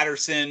Pat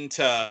Patterson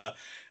to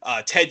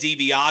Ted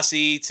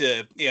DiBiase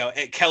to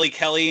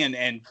Kelly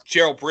and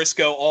Gerald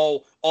Briscoe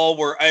all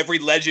were, every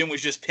legend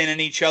was just pinning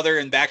each other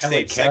in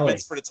backstage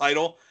segments for the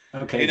title.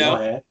 Okay, go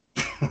ahead.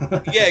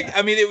 Yeah,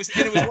 I mean it was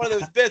one of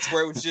those bits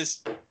where it was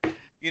just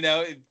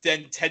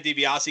then Ted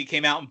DiBiase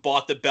came out and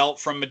bought the belt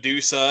from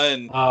Medusa,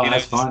 and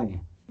that's funny.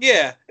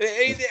 Yeah,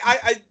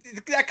 I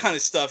that kind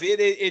of stuff.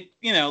 It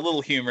a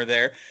little humor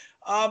there.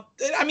 I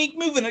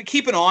mean,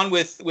 keeping on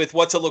with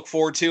what to look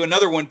forward to.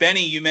 Another one,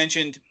 Benny, you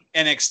mentioned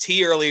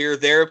NXT earlier.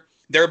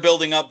 They're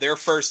building up their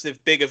first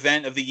big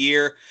event of the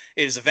year.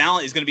 Is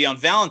going to be on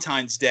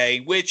Valentine's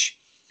Day, which,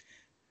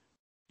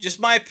 just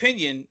my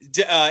opinion,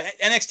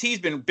 NXT's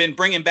been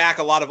bringing back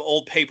a lot of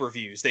old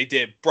pay-per-views.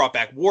 They brought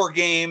back War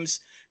Games.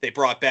 They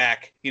brought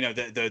back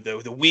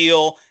the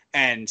Wheel,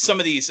 and some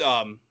of these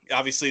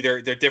obviously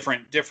they're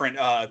different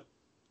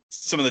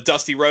some of the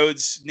Dusty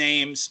Rhodes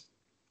names.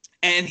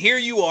 And here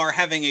you are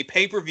having a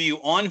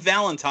pay-per-view on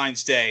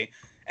Valentine's Day,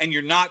 and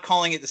you're not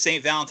calling it the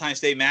St.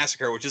 Valentine's Day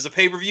Massacre, which is a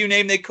pay-per-view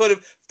name they could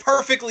have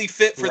perfectly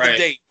fit for the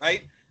date,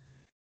 right?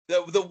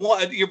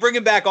 You're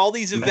bringing back all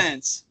these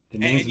events,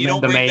 and you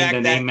don't bring back that.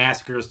 The name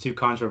Massacre is too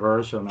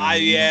controversial.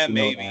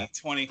 Maybe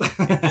 20 in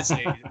this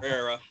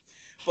era.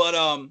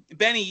 But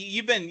Benny,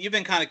 you've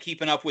been kind of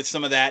keeping up with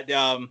some of that.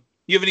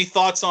 You have any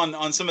thoughts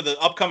on some of the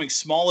upcoming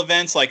small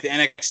events like the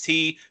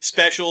NXT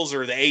specials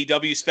or the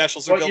AEW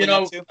specials they're building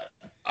up to?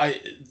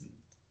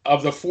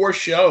 Of the 4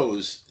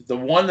 shows, the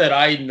one that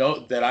I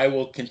know that I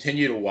will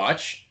continue to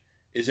watch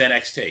is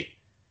NXT.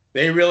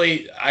 I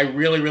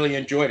really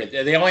enjoyed it.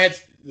 They only had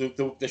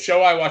the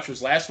show I watched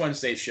was last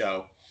Wednesday's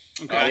show.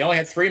 Okay. They only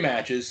had 3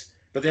 matches,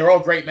 but they were all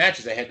great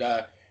matches. They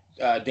had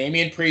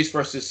Damian Priest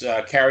versus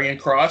Karrion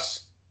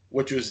Kross,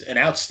 which was an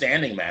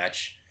outstanding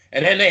match.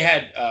 And then they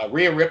had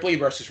Rhea Ripley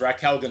versus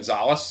Raquel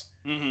Gonzalez,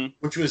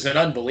 which was an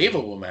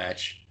unbelievable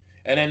match.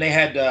 And then they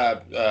had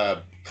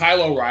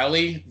Kyle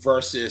O'Reilly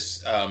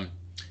versus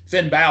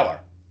Finn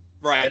Balor.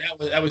 Right.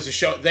 And that was a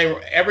show. They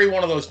were every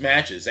one of those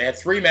matches. They had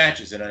 3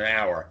 matches in an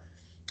hour.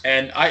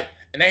 And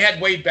And they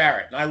had Wade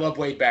Barrett, and I love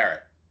Wade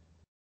Barrett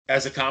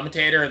as a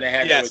commentator, and they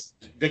had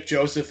Vic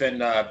Joseph and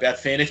Beth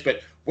Phoenix.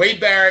 But Wade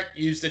Barrett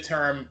used the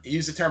term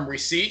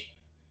receipt,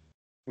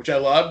 which I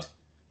loved.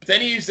 But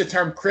then he used the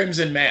term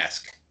crimson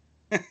mask,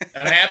 and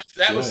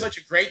that was such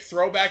a great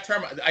throwback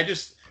term. I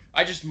just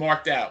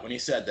marked out when he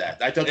said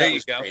that. I thought that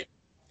was great.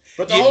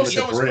 But the whole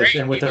show was great,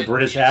 and with the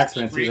British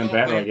accents, even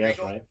better, I guess,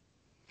 right?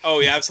 Oh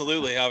yeah,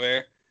 absolutely,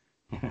 Javier.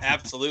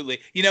 Absolutely.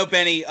 You know,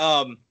 Benny,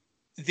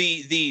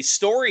 the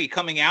story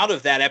coming out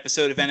of that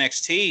episode of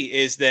NXT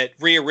is that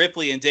Rhea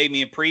Ripley and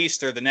Damian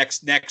Priest are the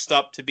next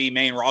up to be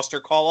main roster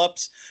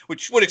call-ups,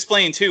 which would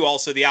explain too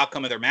also the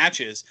outcome of their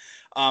matches.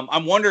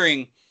 I'm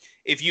wondering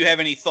if you have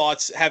any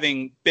thoughts,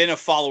 having been a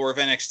follower of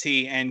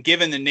NXT and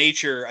given the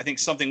nature, I think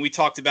something we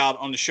talked about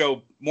on the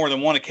show more than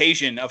one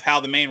occasion, of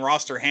how the main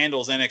roster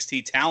handles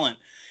NXT talent,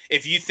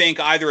 if you think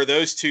either of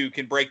those two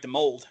can break the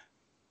mold.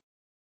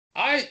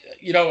 I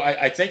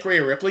think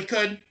Rhea Ripley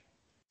could.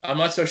 I'm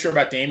not so sure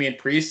about Damian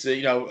Priest.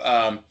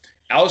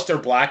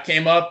 Aleister Black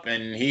came up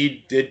and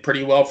he did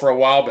pretty well for a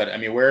while, but I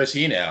mean, where is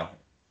he now?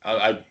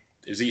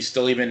 Is he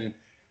still even?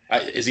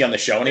 Is he on the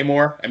show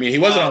anymore? I mean, he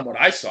wasn't on what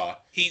I saw.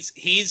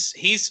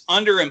 He's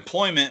under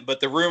employment, but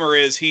the rumor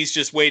is he's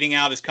just waiting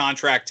out his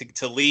contract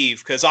to leave,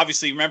 because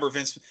obviously, remember,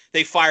 Vince,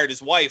 they fired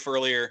his wife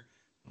earlier,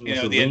 the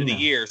end of the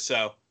year.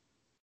 So,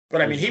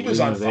 but I mean, he was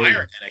on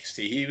fire at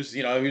NXT. He was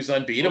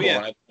unbeatable. Oh,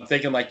 yeah. And I'm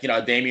thinking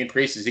Damian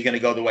Priest, is he going to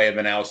go the way of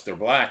an Aleister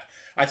Black?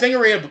 I think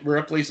Rhea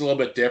Ripley's a little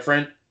bit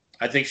different.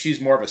 I think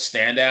she's more of a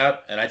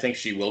standout, and I think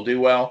she will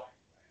do well.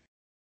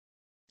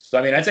 So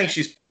I mean, I think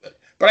she's.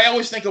 But I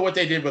always think of what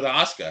they did with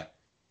Asuka.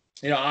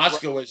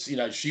 Asuka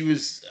was, she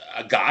was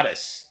a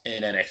goddess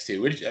in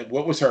NXT.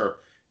 What was her?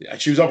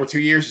 She was over 2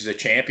 years as a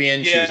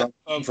champion. Yeah, she was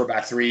on for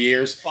about 3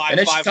 years.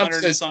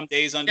 500 and some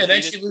days undefeated.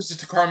 And then she loses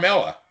to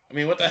Carmella. I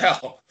mean, what the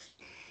hell?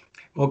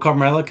 Well,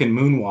 Carmella can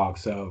moonwalk,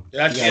 so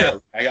that's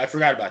true. I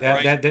forgot about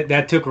that.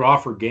 That took her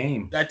off her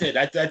game. That did.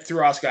 That threw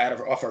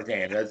Asuka off her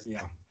game.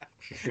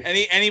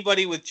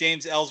 Anybody with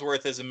James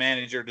Ellsworth as a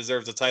manager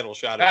deserves a title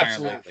shot.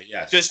 Absolutely, apparently.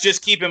 yes.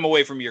 Just keep him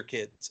away from your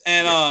kids.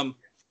 And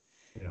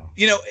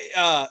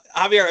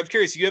Javier, I'm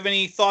curious. Do you have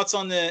any thoughts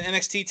on the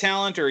NXT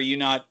talent, or are you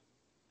not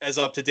as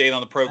up to date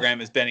on the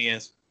program as Benny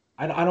is?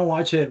 I don't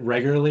watch it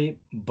regularly,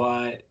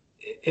 but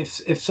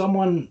if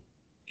someone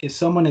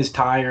is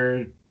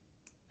tired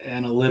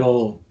and a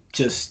little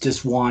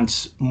just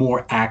wants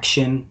more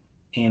action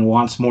and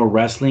wants more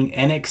wrestling,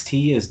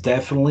 NXT is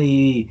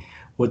definitely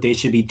what they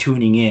should be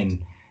tuning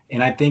in.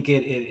 And I think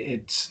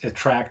it's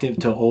attractive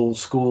to old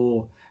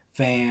school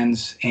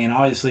fans, and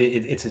obviously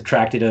it's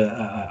attracted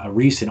a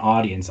recent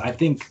audience. I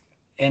think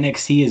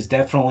NXT is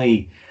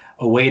definitely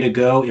a way to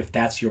go if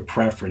that's your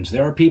preference.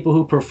 There are people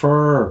who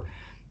prefer,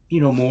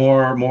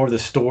 more of the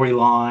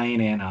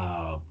storyline and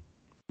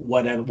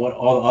what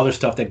all the other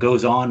stuff that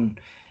goes on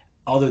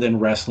other than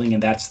wrestling,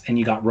 and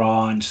you got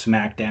Raw and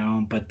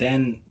SmackDown. But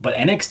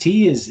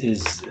NXT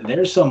is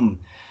there's some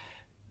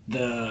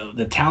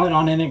the talent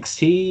on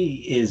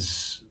NXT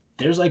is,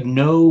 there's like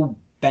no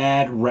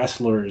bad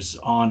wrestlers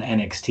on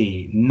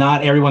NXT.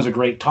 Not everyone's a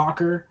great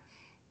talker,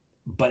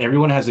 but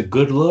everyone has a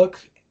good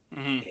look,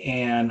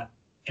 and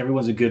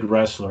everyone's a good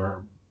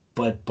wrestler.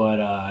 But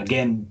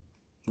again,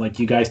 like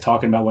you guys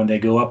talking about, when they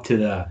go up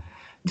to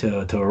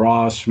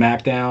Raw,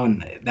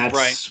 SmackDown,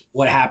 that's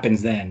what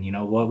happens then.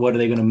 What are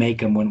they going to make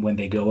them when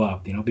they go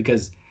up?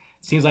 Because it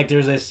seems like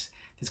there's this.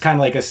 It's kind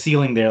of like a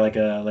ceiling there, like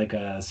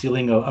a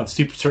ceiling of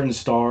certain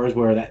stars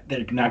where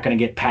they're not going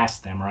to get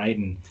past them, right?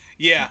 And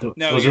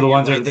those are the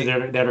ones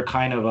that are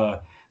kind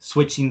of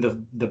switching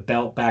the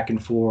belt back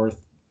and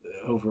forth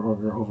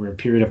over a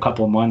period of a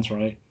couple of months,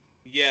 right?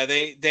 Yeah,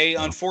 they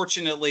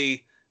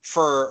unfortunately,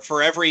 for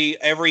every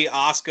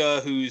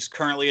Asuka who's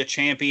currently a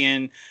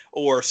champion,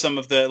 or some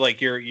of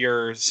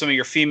the some of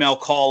your female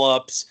call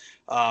ups,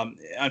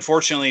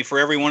 unfortunately for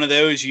every one of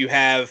those you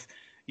have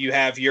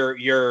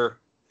your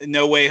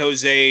No Way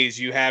Jose's,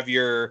 you have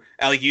your,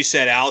 like you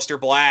said,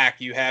 Aleister Black,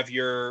 you have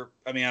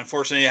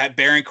unfortunately,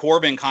 Baron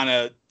Corbin kind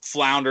of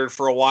floundered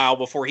for a while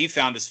before he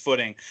found his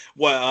footing.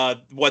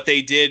 What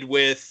they did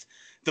with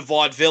the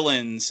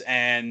Vaudevillains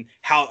and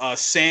how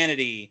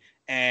Sanity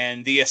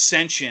and the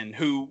Ascension,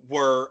 who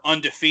were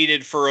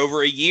undefeated for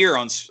over a year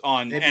on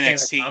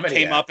NXT,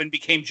 came up and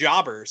became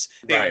jobbers.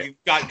 They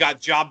got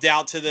jobbed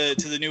out to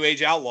the New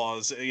Age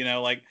Outlaws.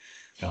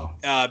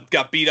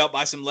 Got beat up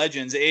by some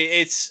legends.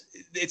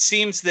 It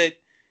seems that,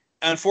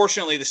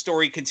 unfortunately, the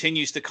story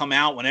continues to come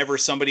out whenever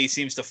somebody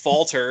seems to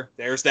falter.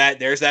 There's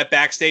that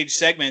backstage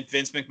segment.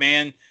 Vince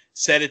McMahon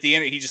said at the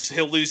end,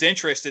 he'll lose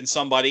interest in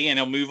somebody and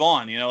he'll move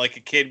on. Like a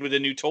kid with a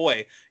new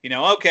toy.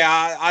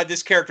 Okay,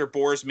 this character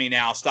bores me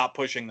now. Stop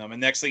pushing them. And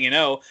next thing you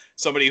know,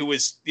 somebody who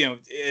was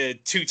a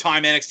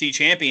two-time NXT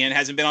champion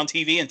hasn't been on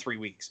TV in 3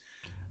 weeks.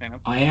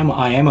 I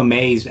am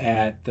amazed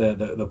at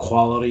the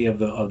quality of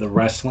the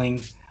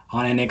wrestling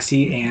on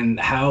NXT and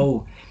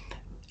how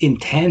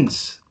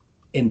intense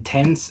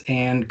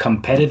and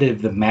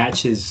competitive the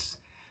matches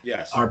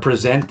are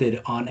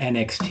presented on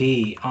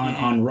NXT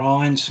on Raw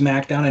and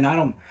SmackDown. And I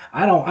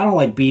don't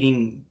like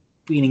beating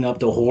speeding up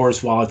the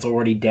horse while it's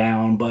already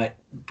down. But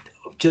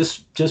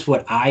just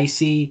what I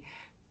see,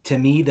 to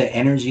me, the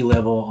energy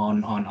level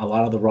on a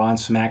lot of the Raw and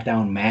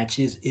SmackDown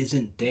matches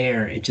isn't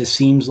there. It just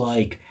seems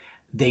like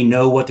they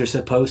know what they're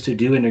supposed to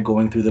do and they're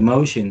going through the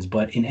motions.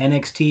 But in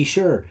NXT,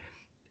 sure,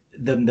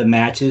 the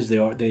matches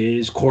there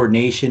is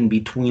coordination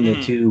between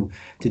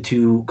the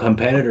two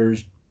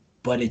competitors,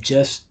 but it's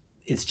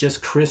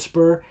just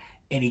crisper,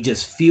 and you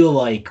just feel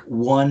like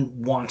one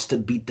wants to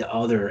beat the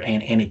other,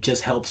 and it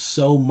just helps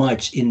so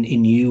much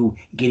in you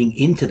getting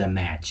into the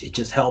match. It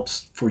just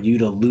helps for you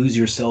to lose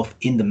yourself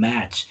in the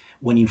match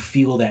when you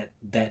feel that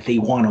they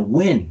want to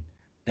win,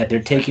 that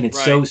they're taking it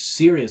so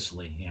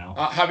seriously, you know.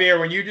 Javier,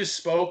 when you just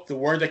spoke, the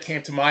word that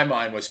came to my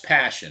mind was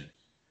passion.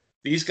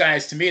 These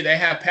guys, to me, they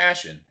have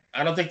passion.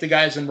 I don't think the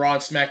guys in Raw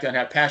and SmackDown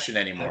have passion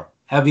anymore.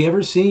 Have you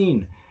ever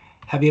seen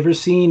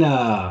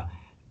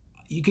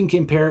you can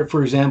compare it,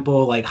 for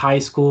example, like high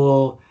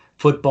school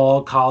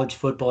football, college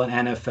football,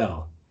 and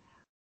NFL.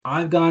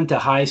 I've gone to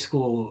high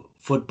school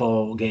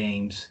football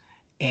games,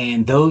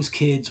 and those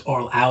kids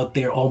are out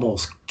there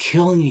almost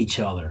killing each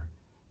other.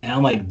 And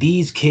I'm like,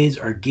 these kids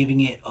are giving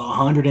it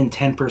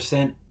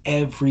 110%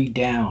 every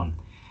down.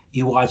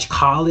 You watch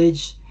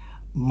college,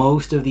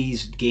 most of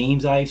these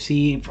games I've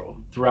seen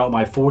throughout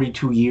my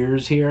 42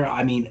 years here,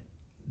 I mean,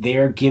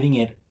 they're giving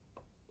it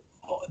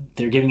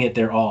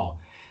their all.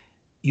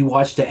 You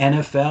watch the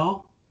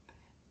NFL,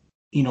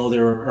 you know,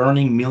 they're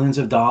earning millions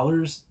of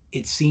dollars.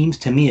 It seems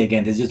to me,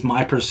 again, this is just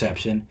my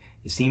perception,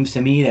 it seems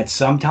to me that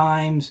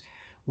sometimes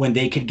when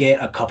they could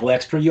get a couple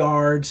extra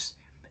yards,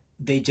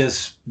 they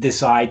just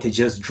decide to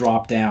just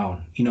drop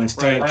down, you know,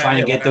 instead of trying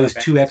to get those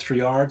 2 extra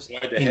yards.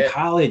 In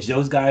college,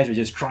 those guys are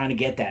just trying to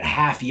get that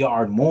half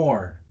yard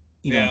more,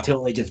 you know,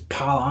 until they just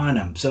pile on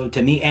them. So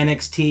to me,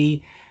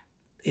 NXT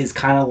is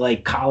kind of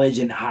like college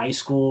and high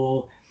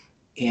school,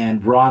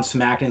 and Raw and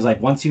SmackDown is like,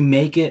 once you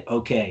make it,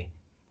 okay,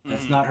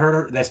 let's not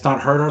hurt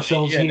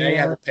ourselves here. They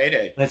have a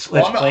payday.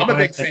 I'm a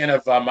big fan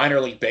of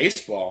minor league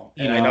baseball,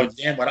 and I know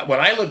Dan. When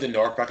I lived in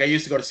Norfolk, I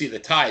used to go to see the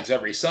Tides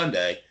every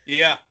Sunday.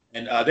 Yeah.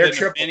 And they're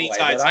AAA,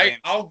 but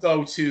I'll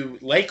go to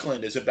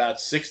Lakeland, is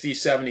about 60,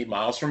 70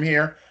 miles from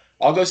here.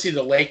 I'll go see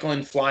the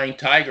Lakeland Flying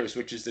Tigers,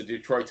 which is the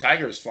Detroit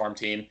Tigers farm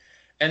team.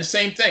 And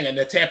same thing, and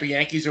the Tampa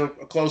Yankees are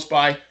close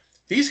by.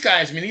 These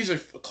guys, I mean, these are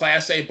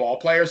Class A ball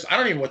players. I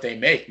don't even know what they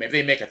make. Maybe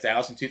they make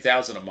 $1,000,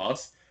 $2,000 a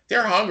month.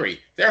 They're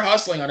hungry. They're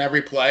hustling on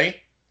every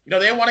play. You know,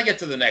 they want to get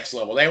to the next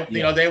level.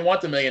 You know, they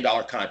want the $1 million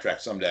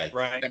contract someday.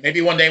 Right. And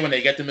maybe one day when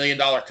they get the $1 million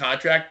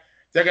contract,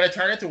 they're going to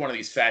turn into one of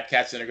these fat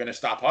cats and they're going to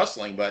stop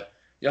hustling. But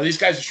you know, these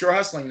guys are sure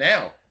hustling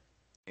now.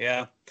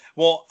 Yeah.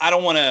 Well, I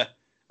don't want to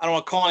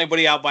call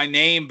anybody out by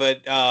name,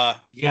 but go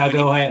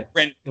ahead.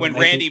 When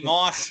Randy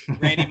Moss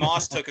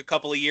took a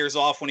couple of years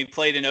off when he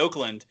played in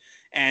Oakland,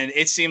 and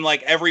it seemed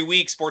like every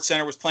week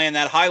SportsCenter was playing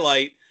that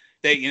highlight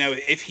that, you know,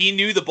 if he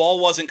knew the ball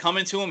wasn't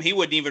coming to him, he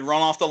wouldn't even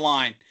run off the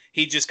line.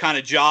 He'd just kind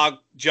of jog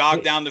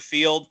down the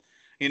field.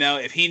 You know,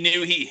 if he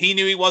knew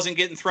he wasn't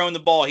getting thrown the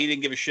ball, he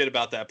didn't give a shit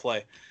about that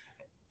play.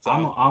 So,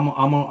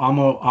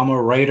 I'm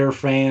a Raider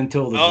fan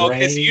till the grave.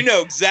 Because you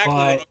know exactly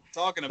what I'm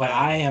talking about. But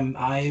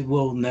I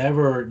will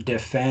never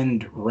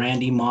defend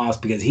Randy Moss,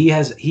 because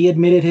he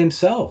admitted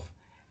himself,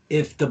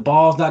 if the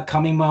ball's not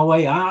coming my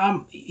way,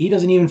 he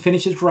doesn't even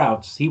finish his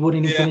routes. He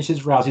wouldn't even finish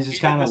his routes. He's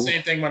just kind of the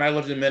same thing when I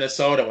lived in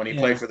Minnesota when he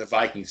played for the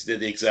Vikings. Did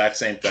the exact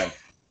same thing.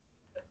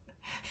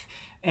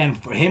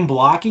 And for him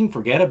blocking,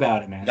 forget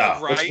about it, man. No,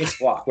 what's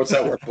block? What's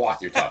that word block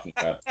you're talking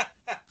about?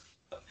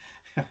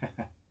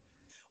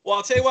 Well,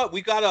 I'll tell you what,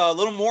 we've got a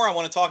little more I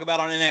want to talk about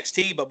on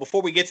NXT, but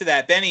before we get to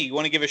that, Benny, you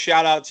want to give a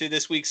shout out to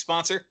this week's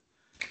sponsor?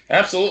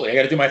 Absolutely. I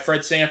got to do my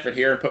Fred Sanford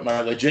here and put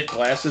my legit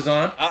glasses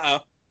on.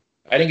 Uh-oh.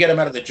 I didn't get them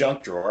out of the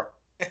junk drawer.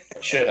 I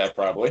should have,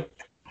 probably.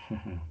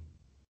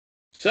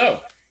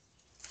 So,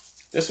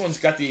 this one's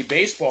got the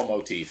baseball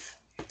motif.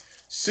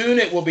 Soon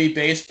it will be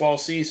baseball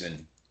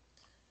season.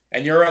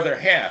 And your other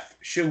half,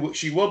 she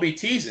will be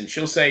teasing.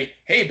 She'll say,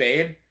 hey,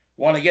 babe,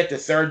 want to get to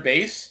third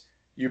base?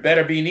 You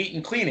better be neat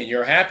and clean in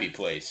your happy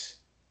place.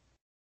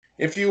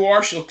 If you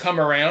are, she'll come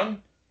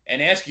around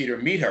and ask you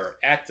to meet her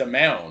at the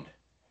mound.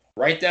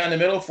 Right down the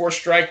middle for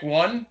strike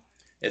one.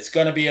 It's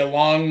going to be a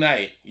long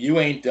night. You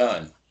ain't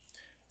done.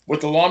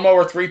 With the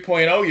Lawnmower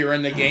 3.0, you're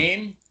in the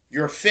game.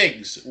 Your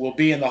figs will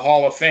be in the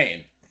Hall of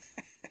Fame.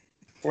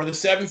 For the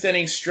seventh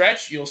inning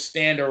stretch, you'll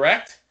stand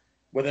erect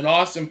with an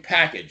awesome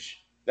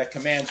package that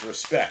commands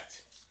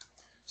respect.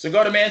 So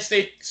go to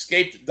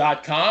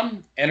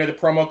manscaped.com, enter the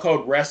promo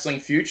code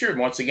WrestlingFuture, and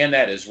once again,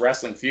 that is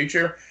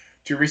WrestlingFuture,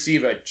 to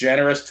receive a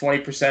generous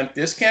 20%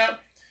 discount.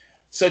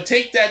 So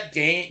take that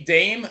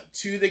dame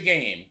to the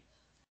game.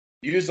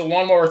 Use the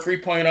Lawnmower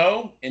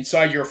 3.0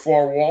 inside your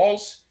four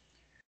walls.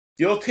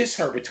 You'll kiss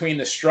her between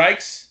the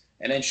strikes,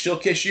 and then she'll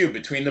kiss you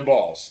between the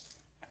balls.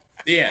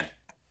 The end.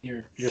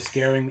 You're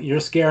scaring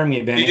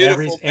me, Ben.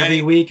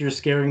 Every week you're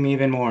scaring me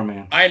even more,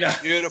 man. I know.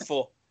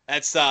 Beautiful.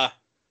 That's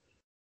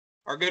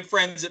our good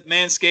friends at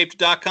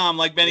manscaped.com.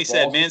 Like Benny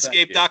said,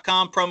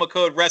 manscaped.com, promo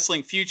code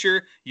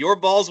WrestlingFuture. Your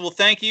balls will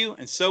thank you,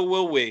 and so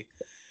will we.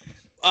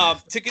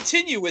 To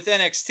continue with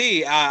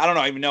NXT, I don't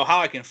know, even know how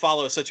I can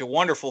follow such a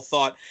wonderful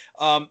thought.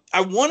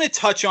 I want to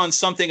touch on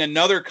something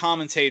another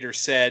commentator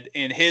said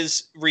in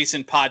his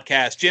recent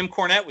podcast. Jim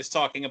Cornette was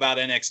talking about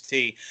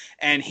NXT,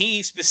 and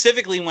he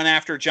specifically went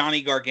after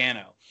Johnny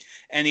Gargano.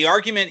 And the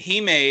argument he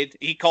made,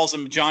 he calls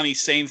him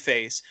Johnny's same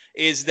face,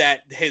 is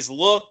that his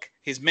look,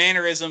 his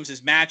mannerisms,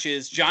 his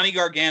matches, Johnny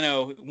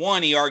Gargano,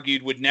 one, he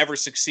argued, would never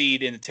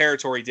succeed in the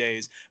territory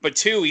days. But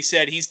two, he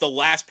said he's the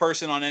last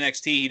person on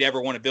NXT he'd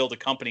ever want to build a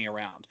company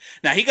around.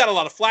 Now, he got a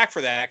lot of flack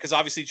for that because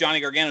obviously Johnny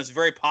Gargano is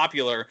very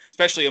popular,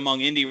 especially among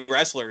indie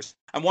wrestlers.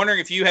 I'm wondering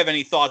if you have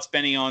any thoughts,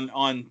 Benny,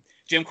 on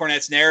Jim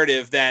Cornette's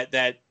narrative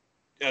that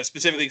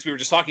specifically, because we were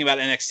just talking about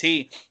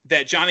NXT,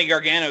 that Johnny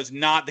Gargano is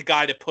not the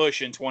guy to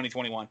push in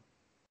 2021.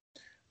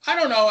 I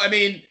don't know. I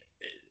mean,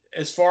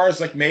 as far as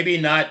like maybe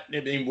not, I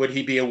mean, would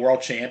he be a world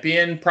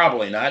champion?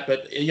 Probably not.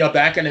 But,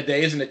 back in the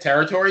days in the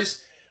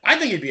territories, I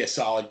think he'd be a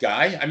solid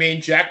guy. I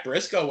mean, Jack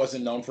Briscoe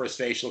wasn't known for his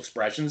facial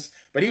expressions,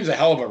 but he was a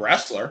hell of a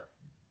wrestler.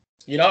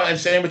 And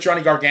same with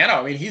Johnny Gargano.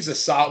 I mean, he's a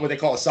solid, what they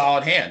call a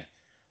solid hand.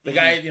 The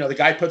guy, the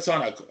guy puts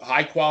on a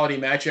high quality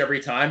match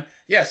every time.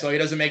 Yeah, so he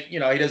doesn't make, he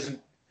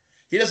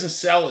doesn't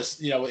sell his,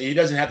 he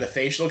doesn't have the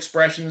facial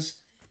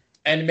expressions,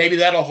 and maybe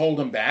that'll hold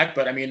him back.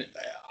 But I mean,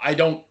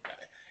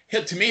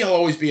 to me, he'll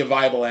always be a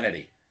viable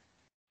entity.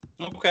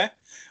 Okay.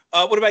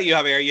 What about you,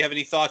 Javier? You have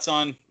any thoughts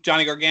on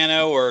Johnny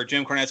Gargano or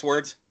Jim Cornette's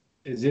words?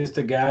 Is this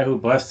the guy who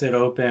busted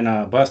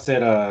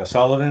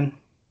Sullivan,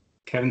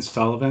 Kevin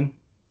Sullivan,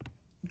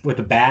 with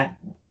the bat?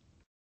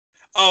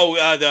 Oh,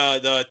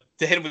 the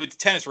hit him with the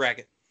tennis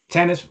racket.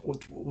 Tennis,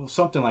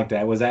 something like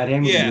that. Was that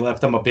him? Yeah. He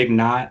left him a big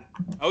knot.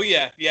 Oh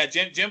yeah.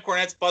 Jim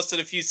Cornette's busted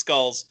a few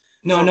skulls.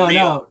 No.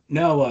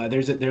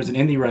 There's an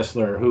indie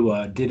wrestler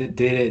who did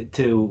it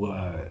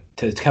to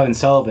Kevin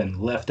Sullivan,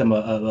 left him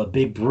a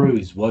big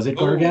bruise. Was it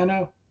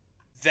Gargano?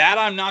 That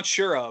I'm not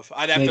sure of.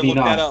 I'd have to look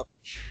that up.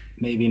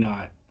 Maybe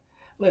not.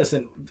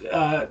 Listen,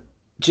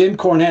 Jim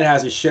Cornette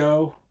has a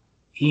show.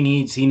 He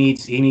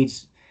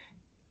needs.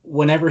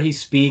 Whenever he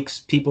speaks,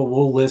 people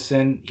will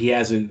listen. He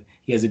has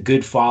a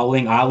good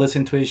following. I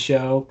listen to his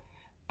show.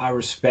 I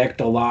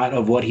respect a lot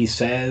of what he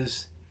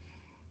says.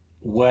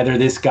 Whether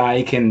this guy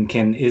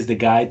is the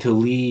guy to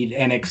lead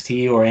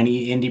NXT or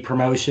any indie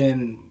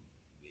promotion,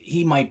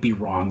 he might be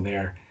wrong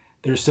there.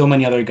 There's so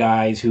many other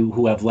guys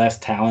who have less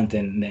talent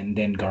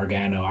than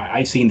Gargano.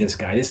 I've seen this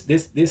guy.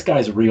 This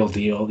guy's a real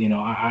deal.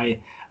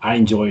 I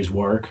enjoy his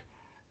work.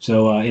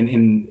 So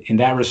in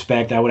that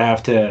respect, I would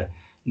have to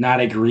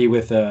not agree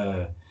with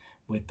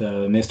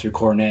Mr.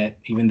 Cornette,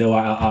 even though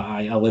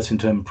I listen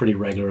to him pretty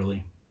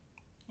regularly.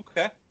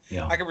 Okay.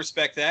 Yeah. I can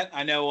respect that.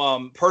 I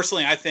know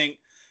personally, I think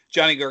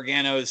Johnny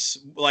Gargano's,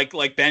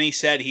 like Benny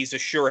said, he's a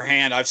sure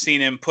hand. I've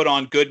seen him put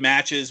on good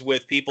matches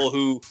with people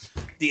who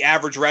the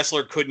average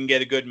wrestler couldn't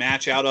get a good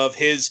match out of.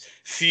 His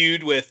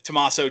feud with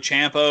Tommaso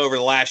Ciampa over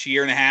the last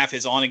year and a half,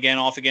 his on-again,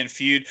 off-again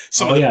feud,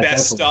 some of the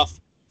best stuff.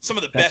 Some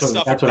of the best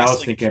stuff. That's what I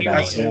was thinking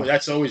about.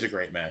 That's always a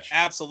great match.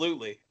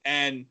 Absolutely.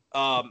 And,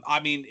 I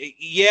mean,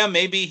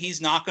 maybe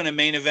he's not going to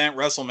main event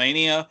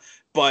WrestleMania,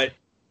 but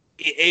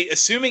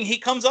assuming he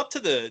comes up to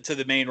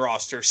the main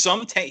roster,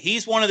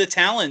 he's one of the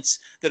talents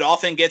that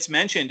often gets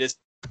mentioned as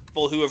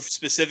people who have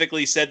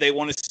specifically said they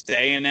want to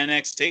stay in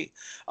NXT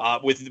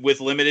with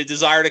limited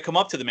desire to come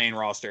up to the main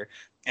roster.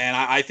 And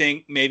I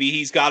think maybe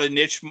he's got a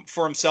niche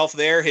for himself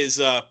there.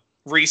 His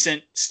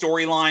recent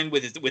storyline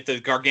with the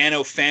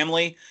Gargano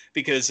family,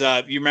 because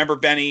you remember,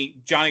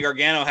 Benny, Johnny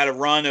Gargano had a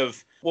run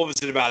of, what was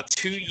it, about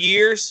 2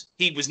 years?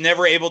 He was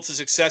never able to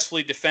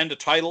successfully defend a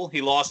title.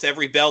 He lost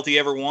every belt he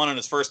ever won on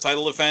his first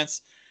title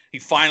defense. He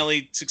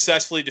finally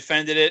successfully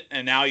defended it,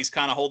 and now he's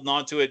kind of holding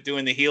on to it,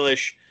 doing the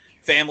heelish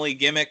family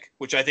gimmick,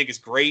 which I think is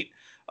great.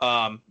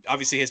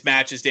 Obviously, his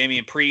matches,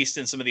 Damian Priest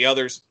and some of the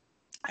others.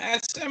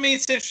 It's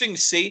interesting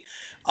to see.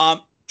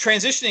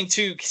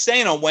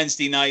 Staying on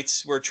Wednesday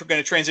nights, we're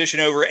going to transition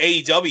over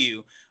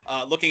AEW,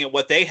 looking at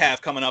what they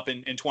have coming up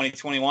in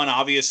 2021.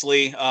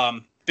 Obviously,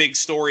 big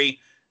story.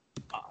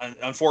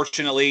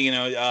 Unfortunately,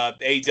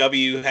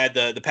 AEW had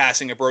the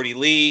passing of Brody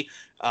Lee,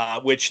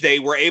 which they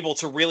were able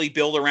to really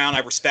build around. I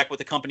respect what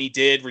the company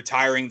did,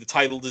 retiring the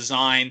title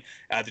design,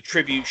 the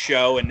tribute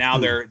show, and now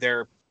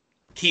they're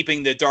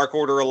keeping the Dark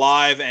Order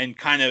alive and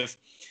kind of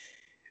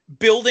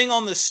building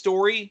on the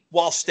story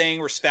while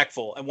staying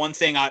respectful. And one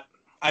thing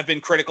I've been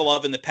critical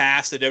of in the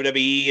past, the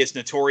WWE is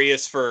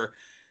notorious for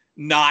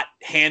not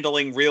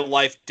handling real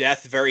life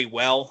death very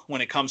well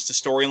when it comes to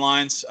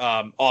storylines.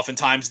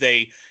 Oftentimes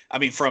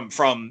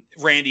from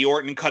Randy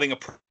Orton cutting a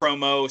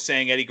promo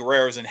saying Eddie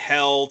Guerrero's in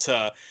hell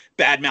to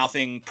bad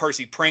mouthing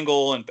Percy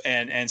Pringle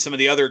and some of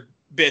the other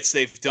bits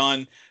they've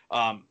done.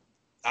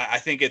 I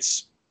think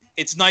it's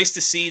nice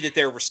to see that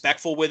they're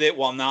respectful with it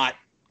while not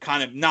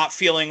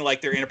feeling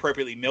like they're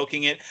inappropriately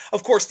milking it.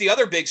 Of course, the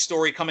other big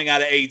story coming out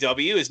of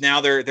AEW is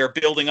now they're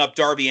building up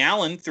Darby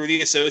Allin through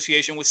the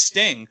association with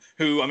Sting,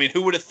 who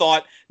would have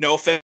thought, no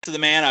offense to the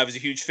man, I was a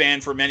huge fan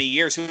for many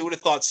years, who would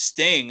have thought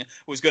Sting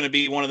was going to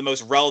be one of the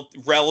most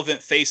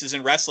relevant faces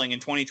in wrestling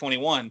in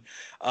 2021?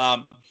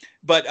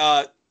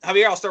 But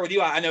Javier, I'll start with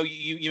you. I know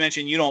you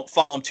mentioned you don't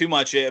follow them too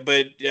much,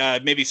 but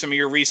maybe some of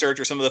your research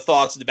or some of the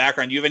thoughts in the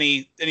background. You have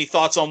any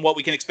thoughts on what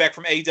we can expect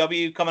from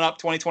AEW coming up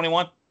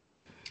 2021?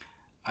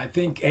 I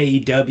think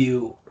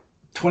AEW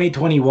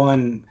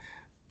 2021,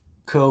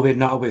 COVID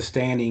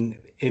notwithstanding,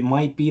 it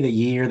might be the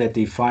year that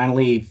they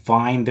finally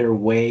find their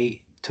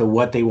way to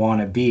what they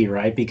want to be,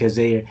 right? Because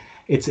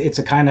it's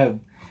a kind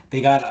of, they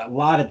got a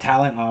lot of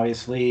talent,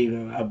 obviously,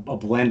 a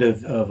blend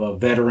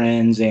of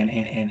veterans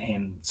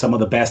and some of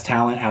the best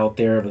talent out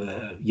there,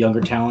 the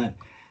younger talent.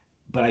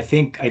 But I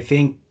think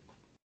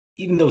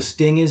even though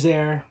Sting is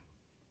there,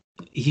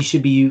 he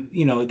should be,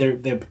 we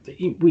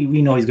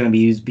know he's going to be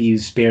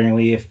used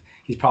sparingly. If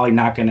he's probably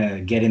not going to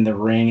get in the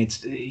ring,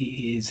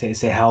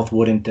 his health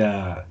wouldn't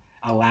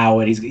allow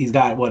it. He's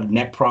got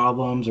neck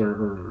problems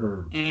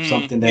or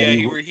something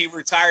that he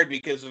retired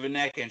because of a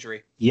neck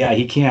injury. Yeah,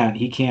 he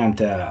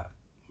can't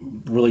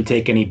really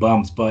take any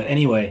bumps. But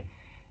anyway,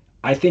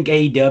 I think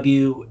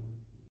AEW,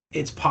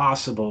 it's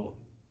possible,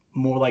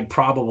 more like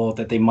probable,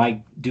 that they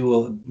might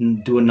do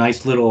a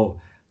nice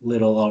little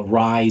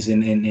rise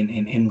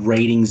in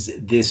ratings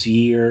this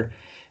year,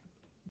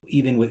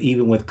 even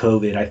with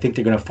COVID. I think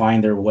they're going to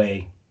find their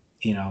way.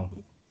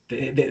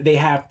 They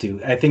have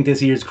to. I think this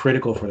year is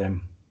critical for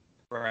them.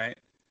 Right.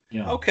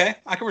 Yeah. Okay,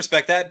 I can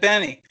respect that,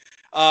 Benny.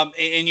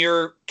 And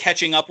you're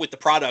catching up with the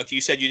product.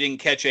 You said you didn't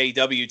catch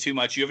AEW too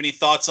much. You have any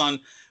thoughts on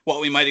what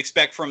we might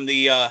expect from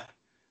the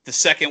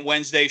second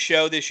Wednesday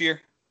show this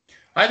year?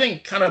 I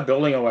think, kind of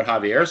building on what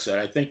Javier said,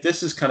 I think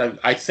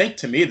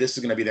to me, this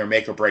is going to be their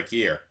make or break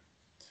year.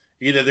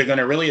 Either they're going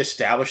to really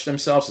establish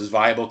themselves as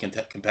viable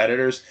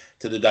competitors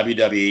to the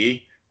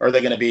WWE, or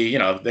they're going to be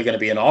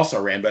an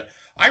also-ran. But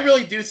I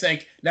really do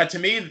think, now to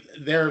me,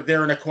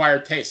 they're an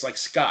acquired taste, like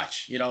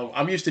scotch.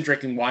 I'm used to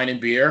drinking wine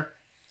and beer.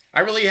 I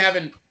really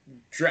haven't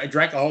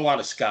drank a whole lot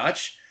of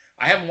scotch.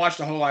 I haven't watched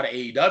a whole lot of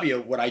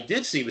AEW. What I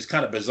did see was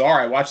kind of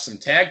bizarre. I watched some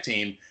tag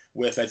team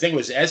with, I think it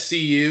was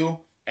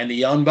SCU and the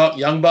Young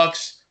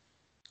Bucks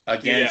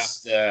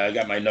against, I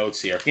got my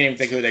notes here. I can't even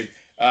think who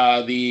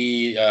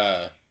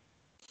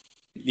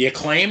the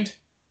Acclaimed.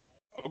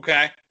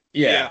 Okay.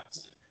 Yeah.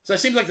 So it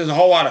seems like there's a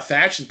whole lot of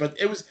factions, but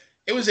it was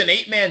an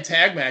 8-man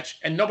tag match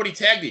and nobody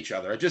tagged each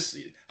other.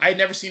 I had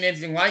never seen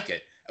anything like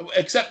it.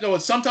 Except though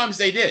sometimes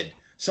they did.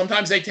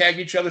 Sometimes they tagged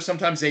each other,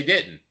 sometimes they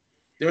didn't.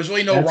 There was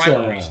really no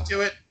rhyme or reason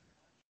to it.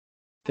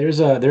 There's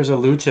a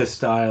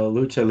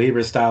lucha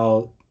libre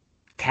style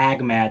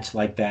tag match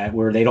like that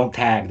where they don't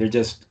tag, they're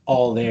just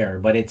all there.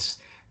 But it's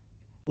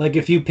like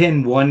if you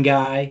pin one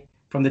guy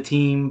from the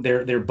team,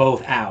 they're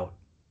both out.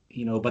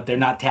 But they're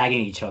not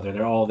tagging each other.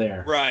 They're all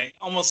there. Right.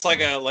 Almost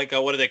like a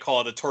what do they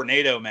call it? A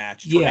tornado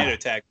match. Tornado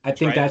tag. I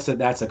think that's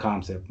a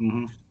concept.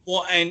 Mm-hmm.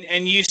 Well,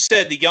 and you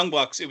said the Young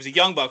Bucks. It was a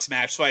Young Bucks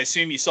match, so I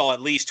assume you saw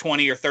at least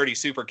 20 or 30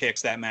 super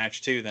kicks that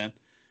match too. Then.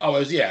 Oh,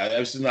 it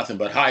was nothing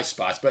but high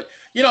spots. But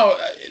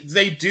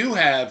they do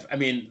have. I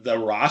mean, the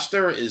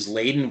roster is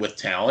laden with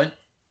talent.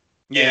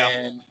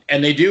 Yeah.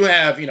 And they do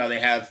have.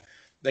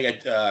 They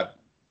got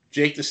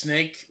Jake the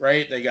Snake,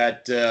 right? They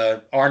got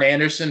Arn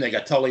Anderson. They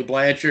got Tully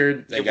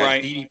Blanchard. They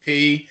got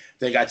DDP.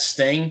 They got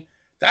Sting.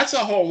 That's a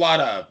whole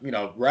lot of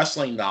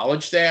wrestling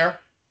knowledge there,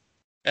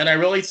 and I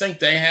really think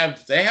they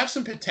have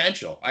some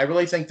potential. I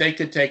really think they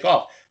could take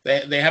off.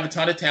 They have a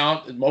ton of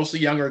talent, mostly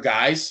younger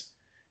guys,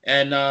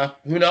 and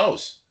who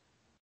knows?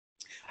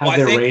 Have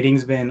their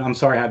ratings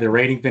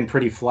been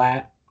pretty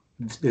flat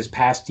this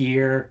past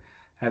year?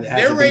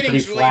 Their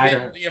ratings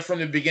really been, from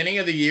the beginning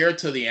of the year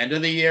to the end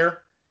of the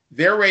year.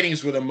 Their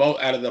ratings were the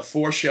most out of the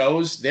 4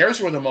 shows. Theirs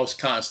were the most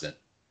constant.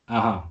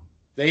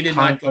 They did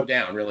not go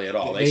down really at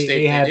all. They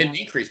didn't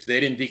increase. They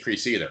didn't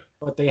decrease either.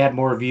 But they had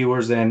more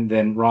viewers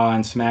than Raw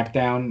and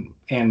SmackDown,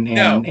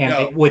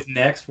 and with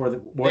Next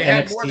they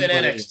had more than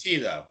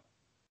NXT though.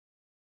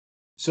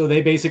 So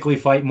they basically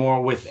fight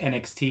more with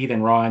NXT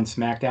than Raw and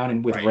SmackDown,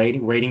 and with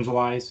ratings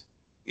wise.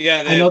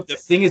 Yeah, I know. The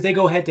thing is, they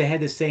go head to head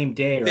the same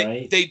day,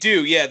 right? They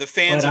do. Yeah, the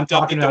fans. But I'm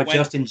talking about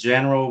just in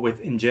general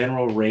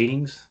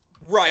ratings.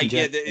 Right.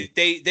 Yeah.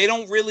 They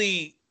don't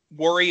really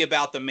worry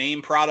about the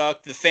main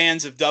product. The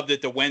fans have dubbed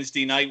it the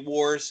Wednesday Night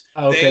Wars.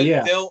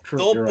 Okay.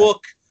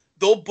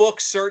 They'll book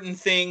certain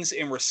things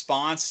in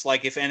response,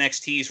 like if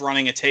NXT is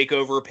running a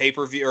takeover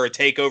pay-per-view or a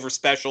takeover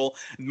special,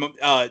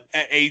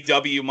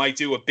 AEW might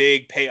do a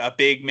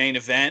big main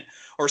event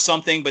or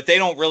something, but they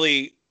don't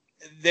really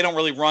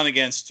run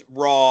against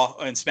Raw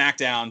and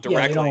SmackDown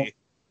directly.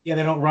 They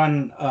don't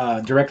run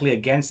directly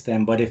against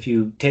them, but if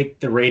you take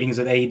the ratings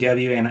of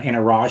AEW and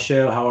a Raw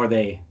show, how are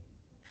they?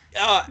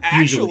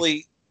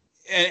 Actually,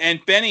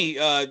 and Benny,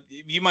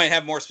 you might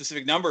have more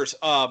specific numbers.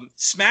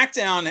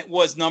 SmackDown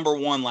was number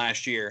 1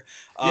 last year,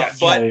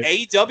 but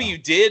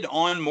AEW did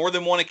on more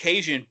than one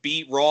occasion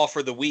beat Raw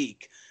for the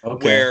week.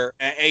 Okay. Where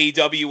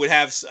AEW would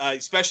have,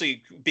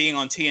 especially being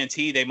on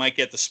TNT, they might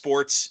get the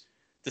sports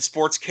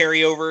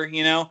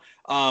carryover.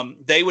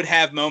 They would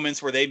have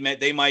moments where they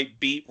might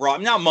beat Raw,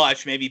 not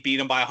much, maybe beat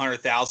them by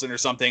 100,000 or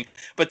something,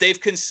 but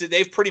they've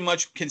pretty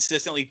much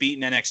consistently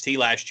beaten NXT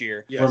last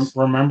year. Yes.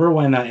 Remember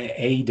when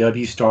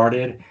AEW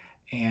started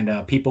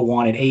and people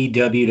wanted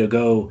AEW to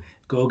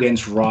go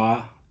against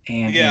Raw,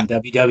 and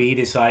WWE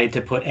decided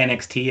to put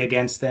NXT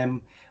against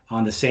them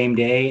on the same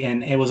day,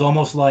 and it was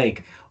almost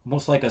like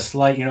a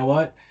slight, you know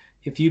what?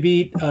 If you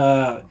beat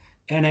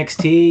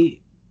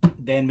NXT,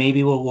 then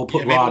maybe we'll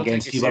put Raw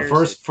against you. But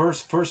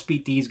first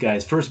beat these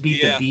guys. First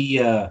beat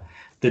the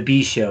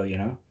B show. You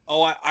know.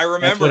 Oh, I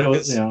remember. That's what it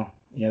was, you know.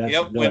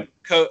 Yeah.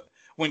 That's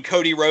when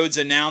Cody Rhodes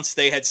announced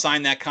they had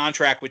signed that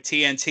contract with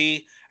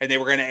TNT and they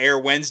were going to air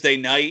Wednesday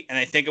night, and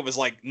I think it was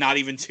like not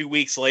even 2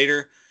 weeks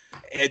later,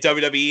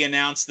 WWE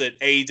announced that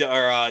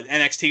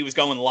NXT was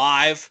going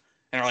live,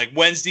 and they're like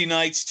Wednesday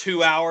nights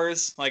 2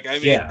 hours. Like, I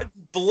mean,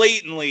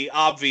 blatantly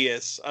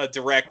obvious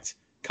direct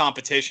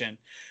competition,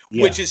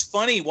 which is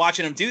funny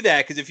watching them do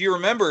that, because if you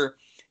remember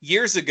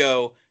years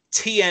ago,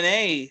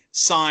 TNA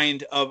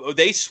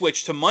they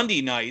switched to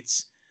Monday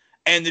nights,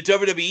 and the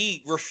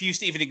WWE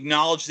refused to even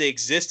acknowledge they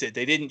existed.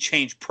 They didn't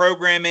change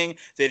programming.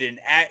 They didn't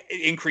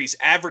increase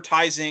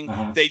advertising.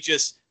 They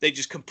just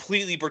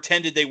completely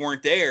pretended they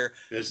weren't there.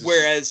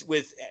 Whereas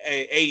with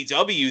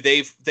AEW,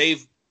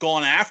 they've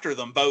gone after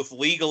them both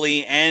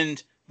legally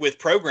and with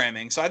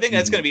programming. So I think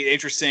that's going to be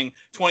interesting.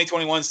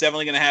 2021 is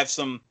definitely going to have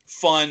some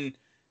fun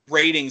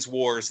ratings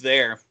wars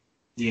there.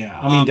 Yeah,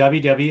 I mean,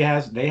 WWE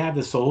have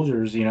the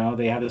soldiers. You know,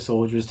 they have the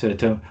soldiers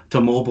to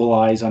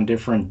mobilize on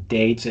different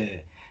dates.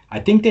 I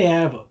think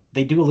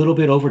they do a little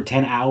bit over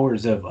 10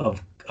 hours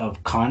of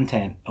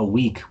content a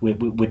week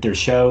with their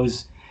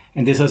shows,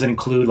 and this doesn't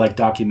include like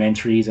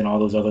documentaries and all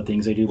those other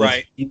things they do.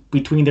 Right.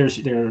 Between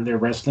their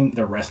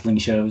wrestling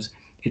shows,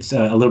 it's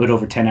a little bit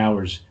over 10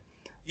 hours.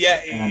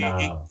 Yeah,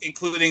 and,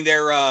 including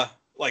their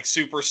like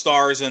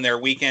superstars and their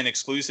weekend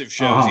exclusive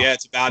shows. Yeah,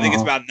 it's about I think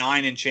it's about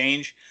 9 and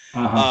change.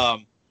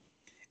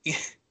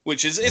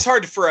 Which is it's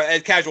hard for a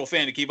casual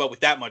fan to keep up with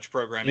that much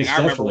programming. I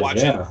remember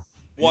watching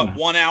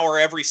 1 hour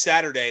every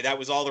Saturday. That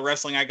was all the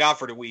wrestling I got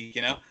for the week,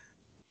 you know?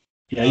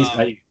 Yeah,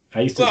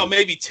 I used to. Well,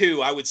 maybe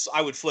 2. I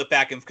would flip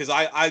back, and because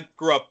I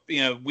grew up, you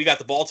know, we got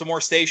the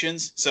Baltimore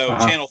stations, so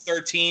Channel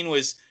 13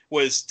 was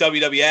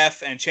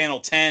WWF, and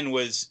Channel 10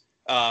 was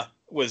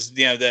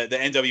you know the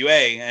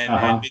NWA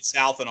and Mid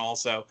South and all.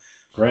 So,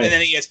 and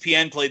then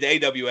ESPN played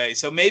the AWA.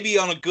 So maybe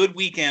on a good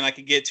weekend I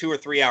could get 2 or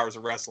 3 hours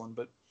of wrestling,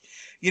 but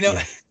you know.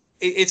 Yeah.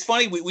 It's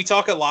funny, we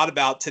talk a lot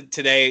about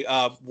today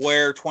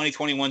where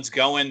 2021's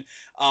going.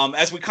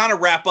 As we kind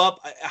of wrap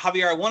up,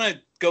 Javier, I want to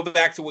go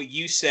back to what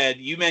you said.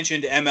 You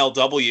mentioned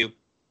MLW.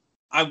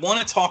 I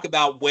want to talk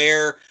about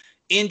where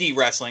indie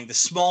wrestling, the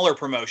smaller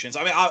promotions,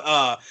 I mean,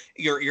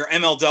 your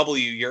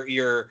MLW,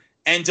 your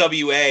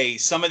NWA,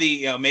 some of the,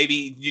 you know,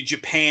 maybe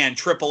Japan,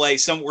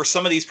 AAA, where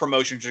some of these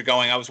promotions are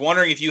going. I was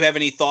wondering if you have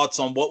any thoughts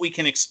on what we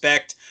can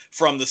expect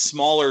from the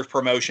smaller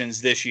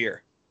promotions this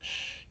year.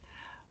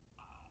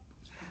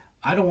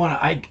 I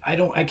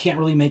can't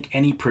really make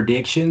any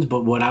predictions,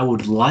 but what I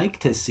would like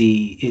to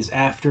see is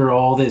after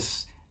all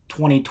this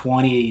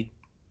 2020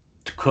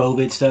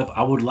 COVID stuff,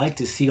 I would like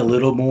to see a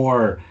little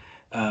more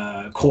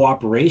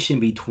cooperation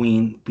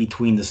between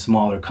the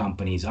smaller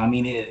companies. I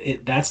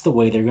mean, that's the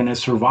way they're going to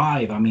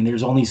survive. I mean,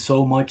 there's only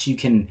so much you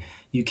can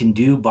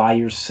do by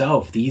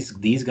yourself.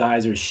 These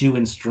guys are shoe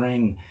and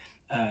string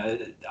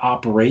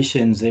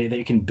operations.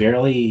 They can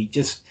barely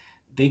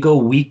they go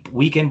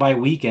weekend by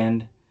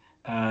weekend.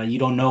 You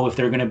don't know if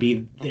they're going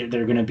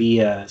to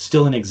be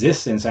still in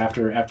existence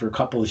after a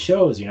couple of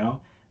shows, you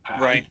know.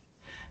 Right.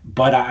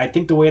 But I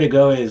think the way to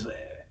go is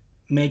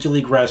Major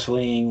League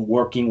Wrestling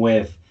working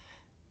with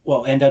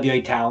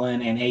NWA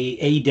talent, and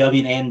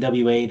AEW and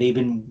NWA. They've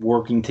been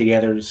working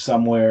together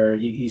somewhere.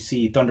 You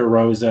see Thunder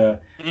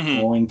Rosa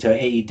going to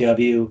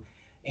AEW,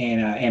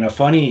 and a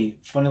funny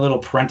little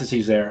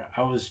parentheses there.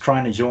 I was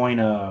trying to join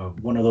a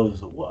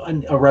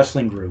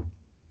wrestling group,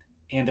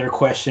 and their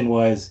question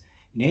was,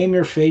 name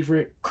your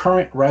favorite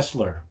current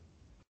wrestler.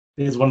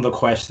 Is one of the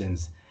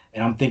questions.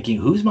 And I'm thinking,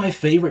 who's my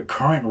favorite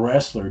current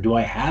wrestler? Do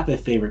I have a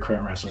favorite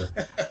current wrestler?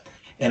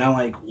 And I'm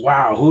like,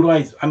 wow, who do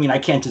I mean, I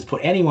can't just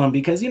put anyone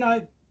because, you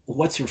know,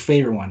 what's your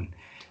favorite one?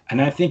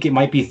 And I think it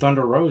might be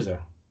Thunder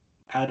Rosa.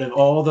 Out of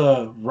all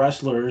the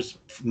wrestlers,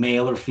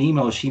 male or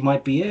female, she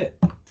might be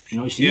it.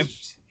 You know,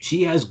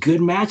 she has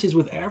good matches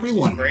with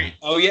everyone. Great.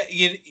 Oh,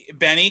 yeah.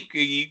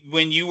 Benny,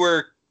 when you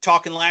were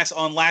talking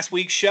last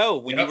week's show,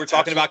 when you were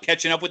talking about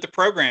catching up with the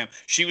program,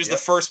 she was the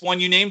first one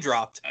you name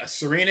dropped.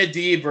 Serena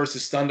Deeb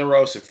versus Thunder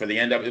Rosa for the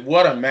end of it.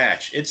 What a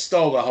match. It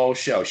stole the whole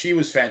show. She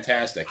was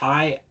fantastic.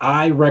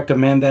 I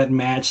recommend that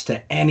match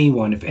to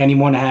anyone. If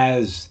anyone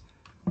has,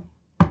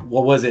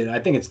 what was it? I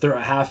think it's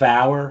a half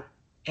hour.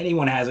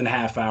 Anyone has a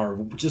half hour,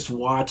 just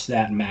watch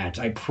that match.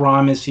 I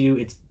promise you,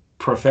 it's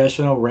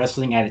professional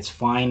wrestling at its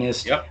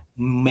finest. Yep.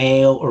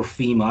 Male or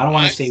female. I don't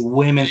want to say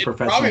women's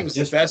professional. Probably was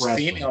the best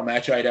female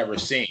match I'd ever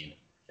seen.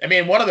 I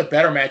mean, one of the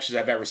better matches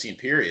I've ever seen,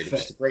 period. It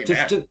was a great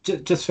match.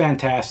 Just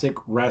fantastic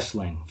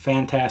wrestling.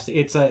 Fantastic.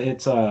 It's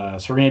a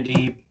Serena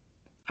Deeb.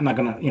 I'm not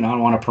going to, I don't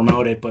want to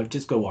promote it, but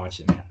just go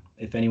watch it, man,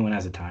 if anyone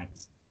has the time.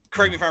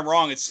 Correct me if I'm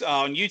wrong, it's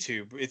on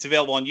YouTube. It's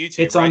available on YouTube.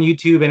 It's on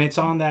YouTube, and it's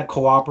on that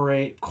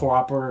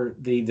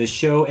the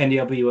show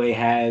NWA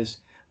has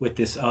with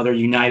this other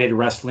United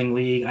Wrestling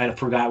League. I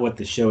forgot what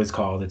the show is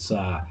called. It's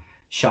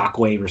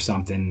Shockwave or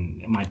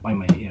something.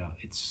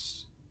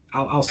 It's.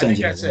 I'll send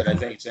you. I think that's it. I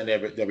think it's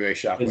NWA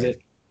Shockwave. Is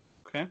it?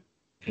 Okay.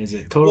 Is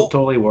it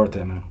totally worth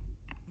it, man?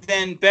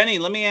 Then Benny,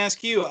 let me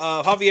ask you.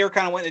 Javier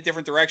kind of went in a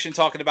different direction,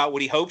 talking about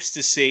what he hopes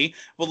to see.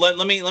 Well,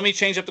 let me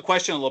change up the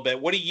question a little bit.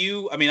 What do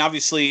you? I mean,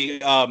 obviously,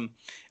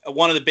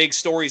 one of the big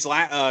stories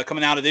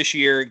coming out of this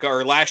year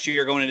or last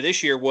year going into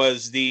this year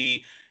was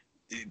the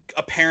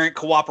apparent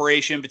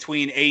cooperation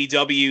between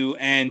AEW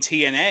and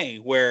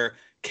TNA, where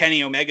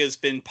Kenny Omega's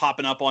been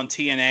popping up on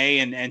TNA,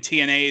 and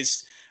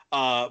TNA's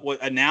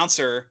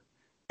announcer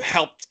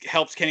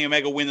helped Kenny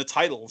Omega win the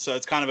title. So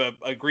it's kind of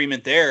a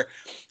agreement there.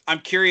 I'm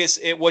curious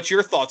what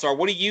your thoughts are.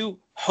 What do you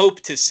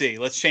hope to see?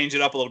 Let's change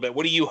it up a little bit.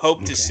 What do you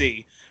hope to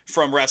see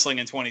from wrestling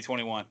in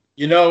 2021?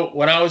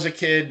 When I was a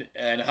kid,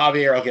 and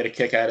Javier will get a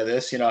kick out of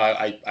this,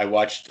 I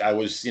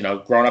was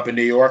growing up in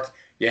New York.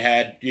 You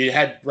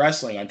had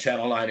wrestling on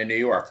Channel 9 in New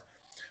York.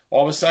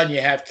 All of a sudden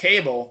you have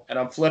cable, and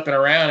I'm flipping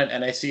around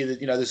and I see that,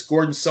 this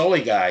Gordon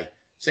Solie guy,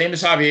 same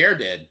as Javier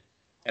did.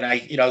 And I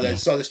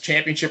saw this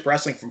Championship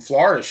Wrestling from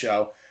Florida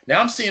show. Now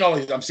I'm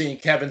seeing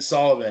Kevin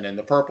Sullivan and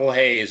the Purple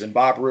Haze and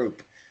Bob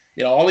Roop.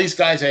 All these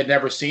guys I had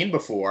never seen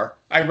before.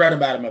 I read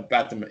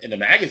about them in the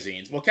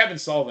magazines. Well, Kevin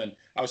Sullivan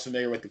I was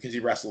familiar with because he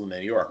wrestled in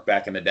New York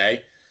back in the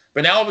day.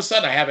 But now all of a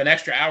sudden I have an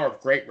extra hour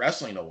of great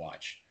wrestling to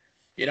watch.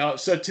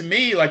 So to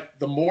me, like,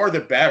 the more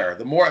the better.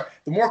 The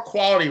more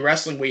quality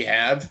wrestling we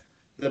have,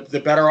 the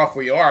better off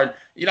we are. And,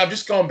 I'm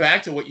just going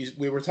back to what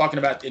we were talking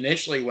about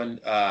initially when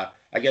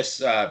I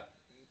guess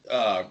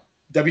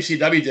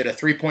WCW did a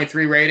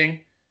 3.3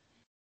 rating,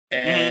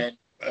 and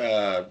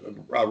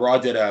Raw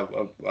did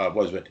what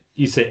was it?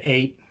 You said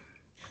 8.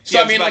 So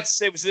yeah, I mean,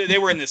 they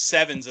were in the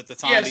 7s at the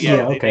time.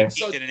 Okay.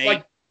 They did an 8.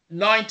 Like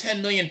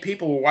 9-10 million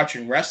people were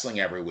watching wrestling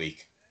every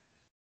week,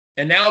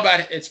 and now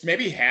it's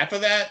maybe half of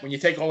that when you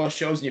take all those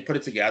shows and you put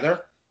it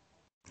together.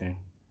 Okay.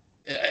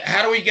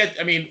 How do we get?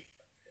 I mean,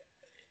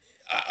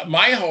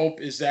 my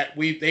hope is that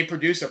they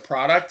produce a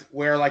product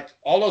where, like,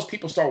 all those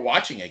people start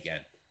watching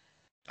again.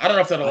 I don't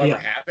know if that'll ever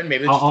happen.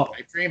 Maybe it's just a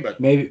pipe dream, but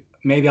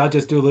maybe I'll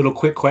just do a little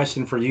quick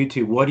question for you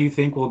two. What do you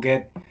think will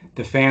get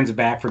the fans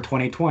back for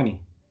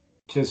 2020?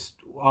 Just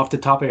off the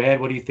top of your head,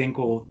 what do you think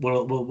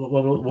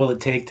will it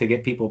take to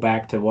get people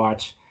back to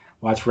watch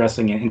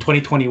wrestling in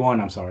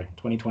 2021? I'm sorry,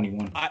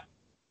 2021.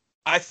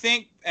 I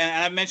think,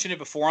 and I mentioned it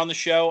before on the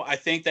show, I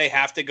think they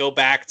have to go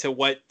back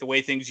to the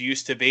way things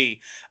used to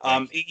be.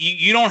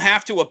 You don't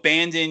have to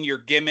abandon your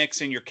gimmicks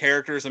and your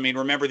characters. I mean,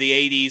 remember the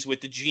 80s with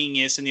the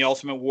Genius and the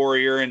Ultimate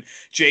Warrior and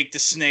Jake the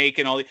Snake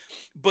and all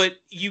but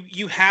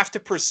you have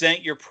to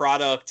present your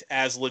product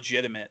as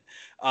legitimate.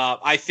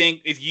 I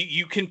think if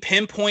you can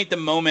pinpoint the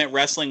moment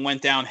wrestling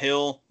went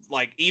downhill,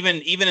 like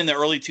even in the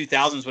early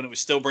 2000s when it was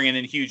still bringing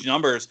in huge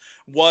numbers,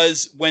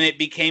 was when it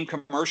became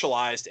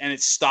commercialized and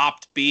it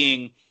stopped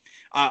being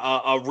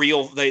a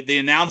real. The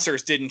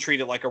announcers didn't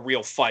treat it like a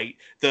real fight.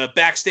 The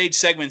backstage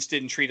segments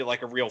didn't treat it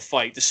like a real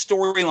fight. The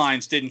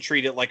storylines didn't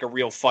treat it like a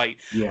real fight.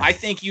 Yeah. I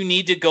think you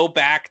need to go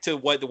back to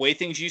the way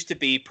things used to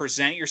be.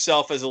 Present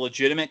yourself as a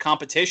legitimate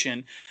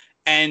competition,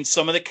 and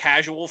some of the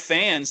casual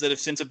fans that have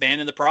since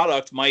abandoned the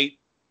product might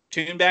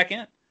tune back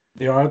in.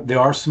 There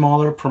are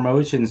smaller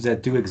promotions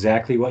that do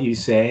exactly what you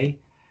say,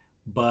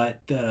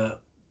 but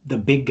the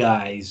big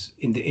guys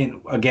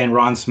again,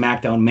 Raw and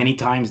SmackDown, many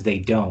times they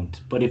don't.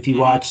 But if you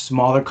watch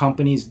smaller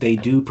companies, they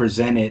do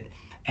present it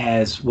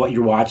as what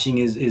you're watching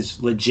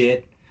is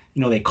legit.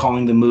 They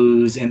calling the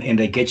moves and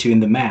they get you in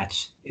the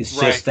match. It's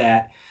just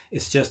that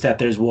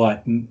there's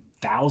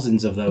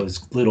thousands of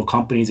those little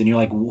companies, and you're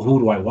like, who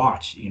do I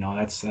watch?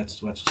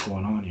 That's what's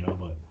going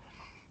on.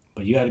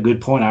 But you had a good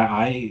point.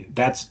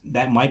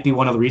 That might be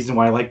one of the reasons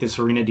why I like this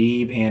Serena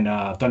Deeb and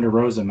Thunder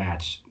Rosa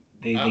match.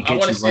 They get you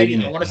right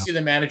in it. I want to see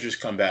the managers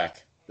come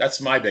back.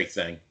 That's my big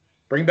thing.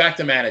 Bring back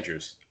the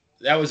managers.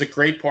 That was a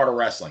great part of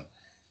wrestling.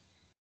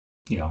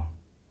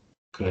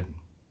 Good.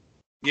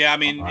 Yeah, I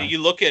mean, you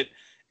look at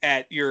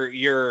your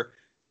your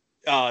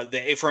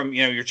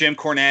Jim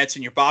Cornettes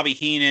and your Bobby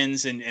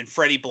Heenans and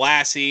Freddie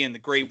Blassie and the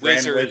Great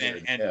Wizard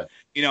and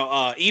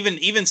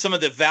even some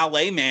of the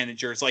valet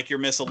managers like your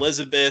Miss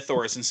Elizabeth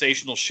or a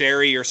Sensational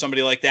Sherry or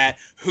somebody like that,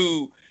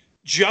 who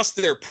just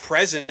their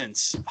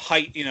presence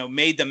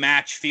made the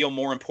match feel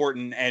more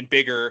important and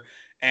bigger.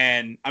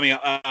 And I mean,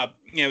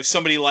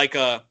 somebody like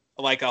a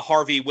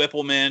Harvey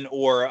Whippleman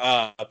or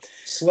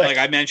like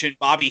I mentioned,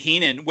 Bobby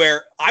Heenan,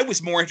 where I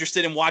was more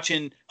interested in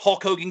watching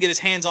Hulk Hogan get his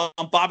hands on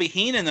Bobby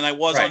Heenan than I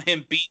was on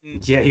him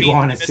beating. Yeah, you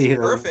want to see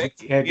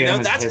perfect.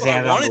 That's what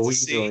I wanted to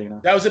see.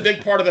 That was a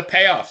big part of the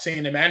payoff,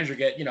 seeing the manager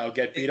get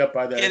beat up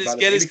by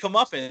get his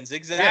comeuppance.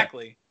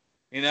 Exactly.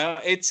 Yeah.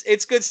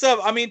 It's good stuff.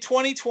 I mean,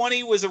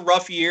 2020 was a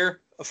rough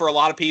year for a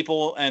lot of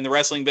people and the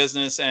wrestling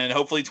business, and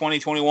hopefully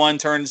 2021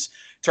 turns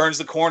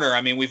the corner.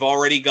 I mean, we've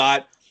already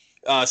got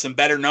some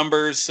better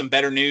numbers, some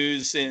better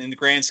news in the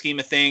grand scheme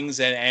of things,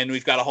 and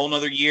we've got a whole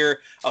nother year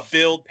of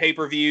build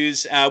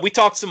pay-per-views. We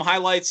talked some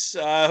highlights.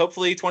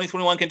 Hopefully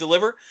 2021 can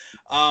deliver.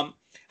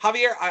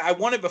 Javier, I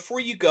wanted, before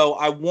you go,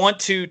 I want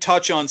to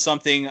touch on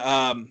something.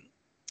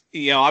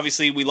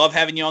 Obviously we love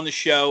having you on the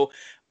show.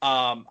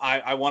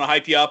 I want to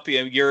hype you up.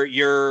 You know,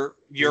 your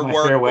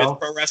work farewell. with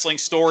Pro Wrestling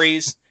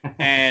Stories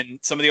and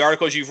some of the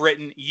articles you've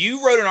written.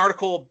 You wrote an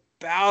article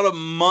about a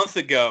month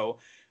ago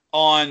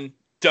on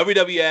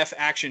WWF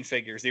action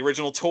figures, the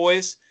original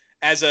toys.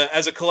 As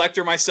a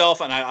collector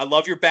myself, and I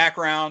love your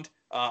background,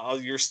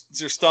 your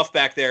stuff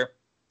back there.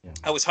 Yeah.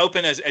 I was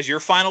hoping, as your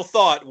final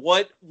thought,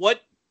 what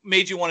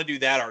made you want to do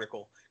that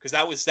article? Because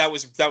that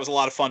was a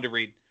lot of fun to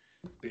read.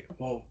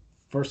 Well,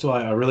 first of all,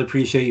 I really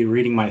appreciate you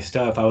reading my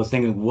stuff. I was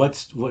thinking, what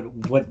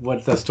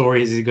the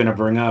story is he going to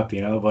bring up, you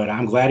know? But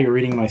I'm glad you're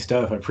reading my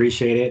stuff. I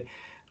appreciate it.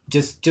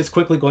 Just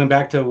quickly going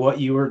back to what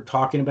you were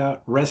talking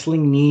about,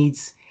 wrestling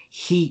needs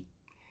heat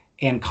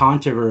and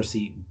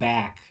controversy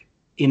back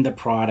in the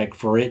product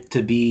for it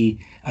to be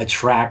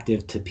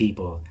attractive to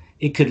people.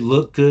 It could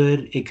look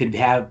good, it could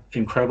have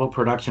incredible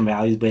production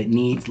values, but it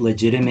needs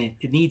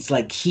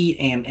like heat,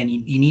 and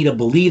you need to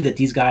believe that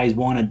these guys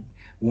want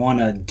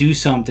to do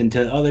something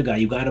to the other guy.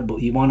 You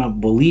want to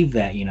believe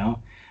that, you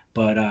know.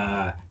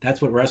 But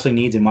that's what wrestling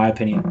needs, in my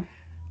opinion.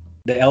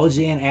 The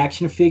LJN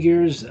action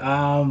figures,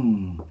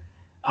 I'm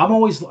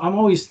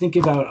always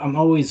thinking about, I'm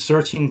always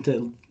searching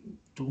to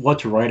what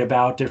to write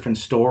about, different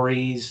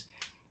stories.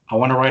 I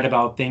want to write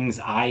about things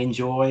I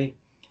enjoy,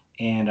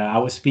 and I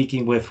was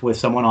speaking with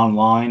someone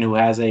online who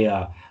has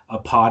a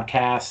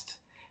podcast,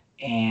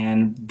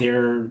 and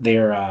their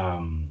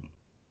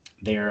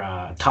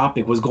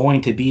topic was going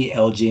to be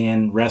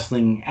LJN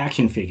wrestling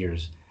action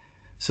figures.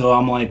 So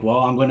I'm like, well,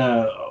 I'm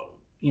gonna,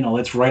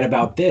 let's write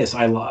about this.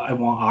 I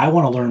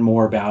want to learn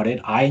more about it.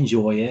 I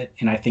enjoy it,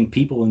 and I think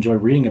people enjoy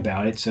reading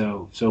about it.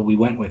 So we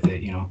went with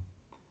it,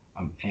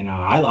 and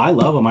I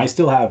love them. I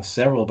still have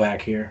several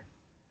back here.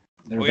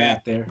 They're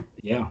back there.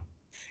 Yeah.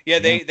 Yeah,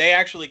 they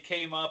actually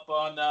came up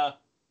on an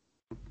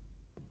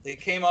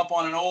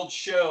old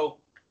show.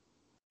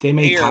 They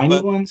made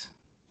tiny ones?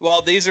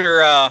 Well, these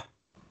are a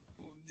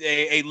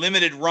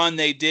limited run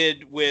they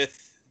did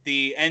with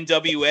the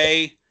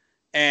NWA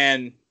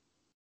and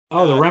the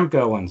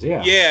Remco ones,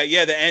 yeah.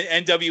 Yeah, the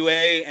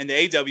NWA and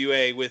the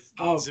AWA with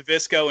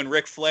Zbyszko and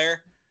Ric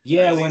Flair.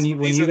 Yeah, when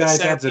you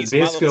guys had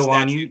Zbyszko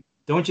on,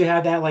 don't you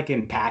have that like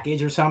in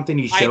package or something?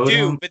 You showed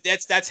them? But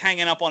that's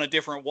hanging up on a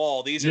a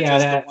wall. These are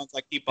just the ones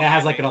I keep. That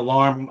has like an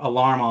alarm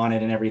on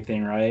it and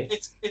everything, right?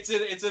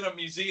 It's in a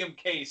museum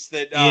case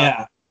that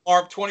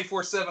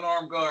 24/7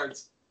 armed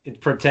guards. It's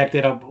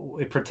protected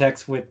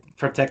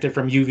protected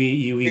from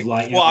UV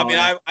light. Well, I mean,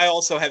 I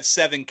also have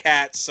 7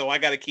 cats, so I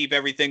got to keep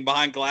everything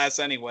behind glass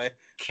anyway.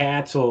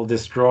 Cats will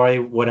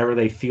destroy whatever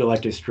they feel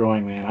like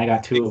destroying, man. I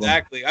got 2 of them.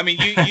 Exactly. I mean,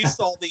 you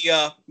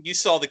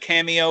saw the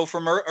cameo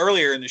from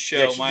earlier in the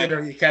show. Yeah,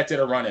 your cat did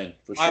a run-in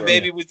for sure. My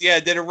baby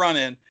did a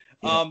run-in.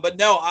 Yeah. But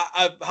no,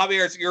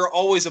 Javier, you're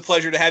always a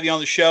pleasure to have you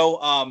on the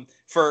show.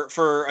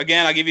 For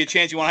again, I'll give you a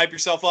chance. You want to hype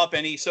yourself up?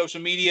 Any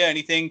social media?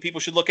 Anything people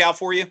should look out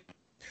for you?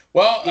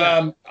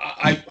 Well,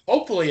 I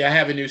hopefully I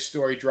have a new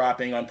story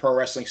dropping on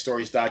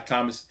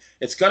ProWrestlingStories.com.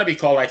 It's going to be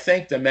called, I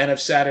think, The Men of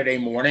Saturday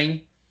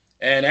Morning.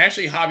 And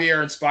actually,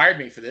 Javier inspired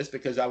me for this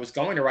because I was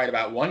going to write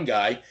about one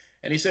guy,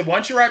 and he said, "Why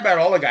don't you write about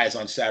all the guys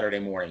on Saturday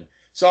morning?"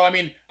 So, I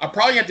mean, I'll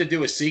probably have to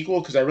do a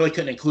sequel because I really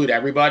couldn't include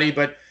everybody,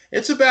 but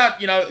it's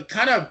about,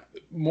 kind of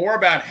more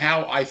about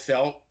how I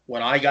felt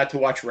when I got to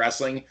watch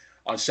wrestling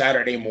on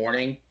Saturday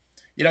morning.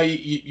 You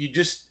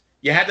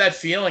had that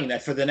feeling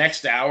that for the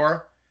next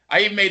hour. I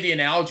even made the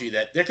analogy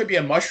that there could be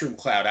a mushroom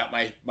cloud out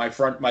my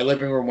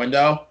living room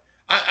window.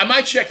 I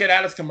might check it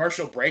out at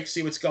commercial break,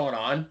 see what's going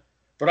on,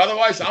 but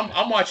otherwise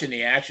I'm watching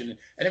the action.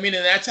 And I mean,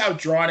 and that's how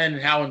drawn in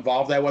and how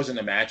involved I was in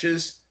the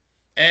matches.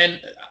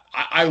 And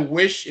I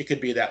wish it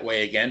could be that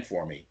way again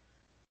for me.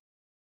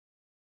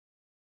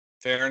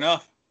 Fair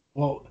enough.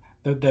 Well,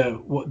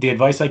 the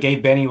advice I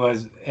gave Benny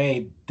was,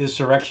 hey, this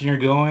direction you're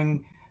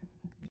going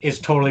is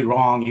totally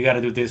wrong. You got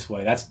to do it this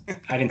way.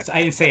 I didn't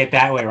say it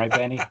that way, right,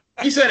 Benny?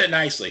 He said it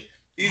nicely.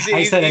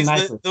 I said it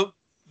nicely.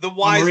 The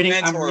wise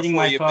mentor I'm reading for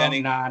my you, phone.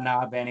 Benny.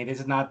 Nah, Benny.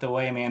 This is not the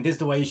way, man. This is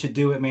the way you should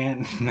do it,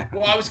 man.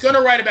 Well, I was going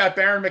to write about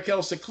Baron Mikel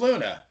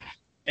Cicluna.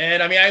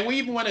 And, I mean, I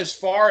even went as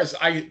far as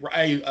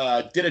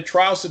I did a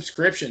trial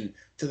subscription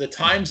to the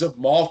Times of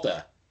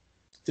Malta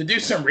to do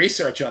some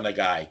research on the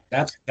guy.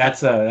 That's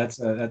and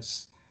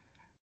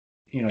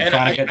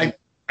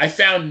I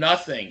found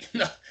nothing.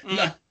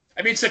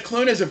 I mean,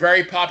 Cicluna is a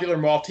very popular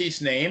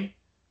Maltese name.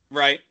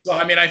 Right. So,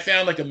 I mean, I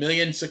found like a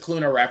million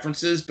Cicluna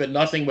references, but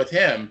nothing with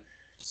him.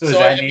 So is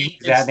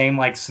that name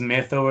like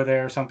Smith over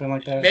there or something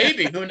like that?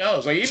 Maybe. Who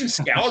knows? Like, even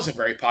Scala is a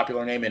very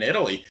popular name in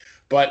Italy.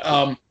 But,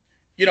 I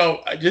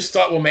just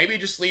thought, well, maybe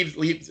just leave.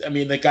 I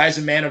mean, the guy's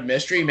a man of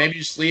mystery. Maybe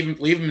just leave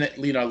him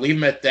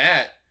at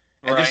that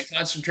and just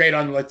concentrate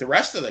on like the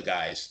rest of the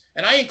guys.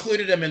 And I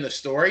included him in the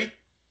story.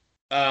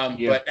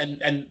 But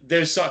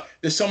there's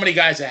so many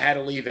guys I had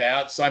to leave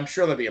out, so I'm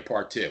sure there'll be a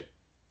part 2.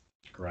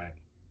 Correct.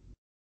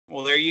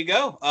 Well, there you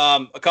go.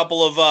 A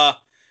couple of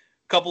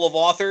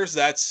authors.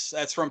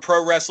 That's from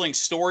Pro Wrestling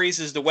Stories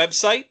is the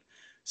website.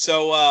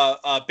 So,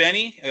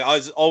 Benny,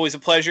 always a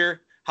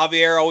pleasure.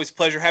 Javier, always a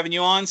pleasure having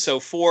you on. So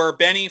for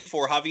Benny,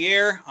 for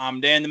Javier, I'm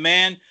Dan the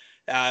Man.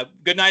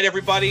 Good night,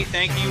 everybody.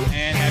 Thank you,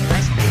 and have a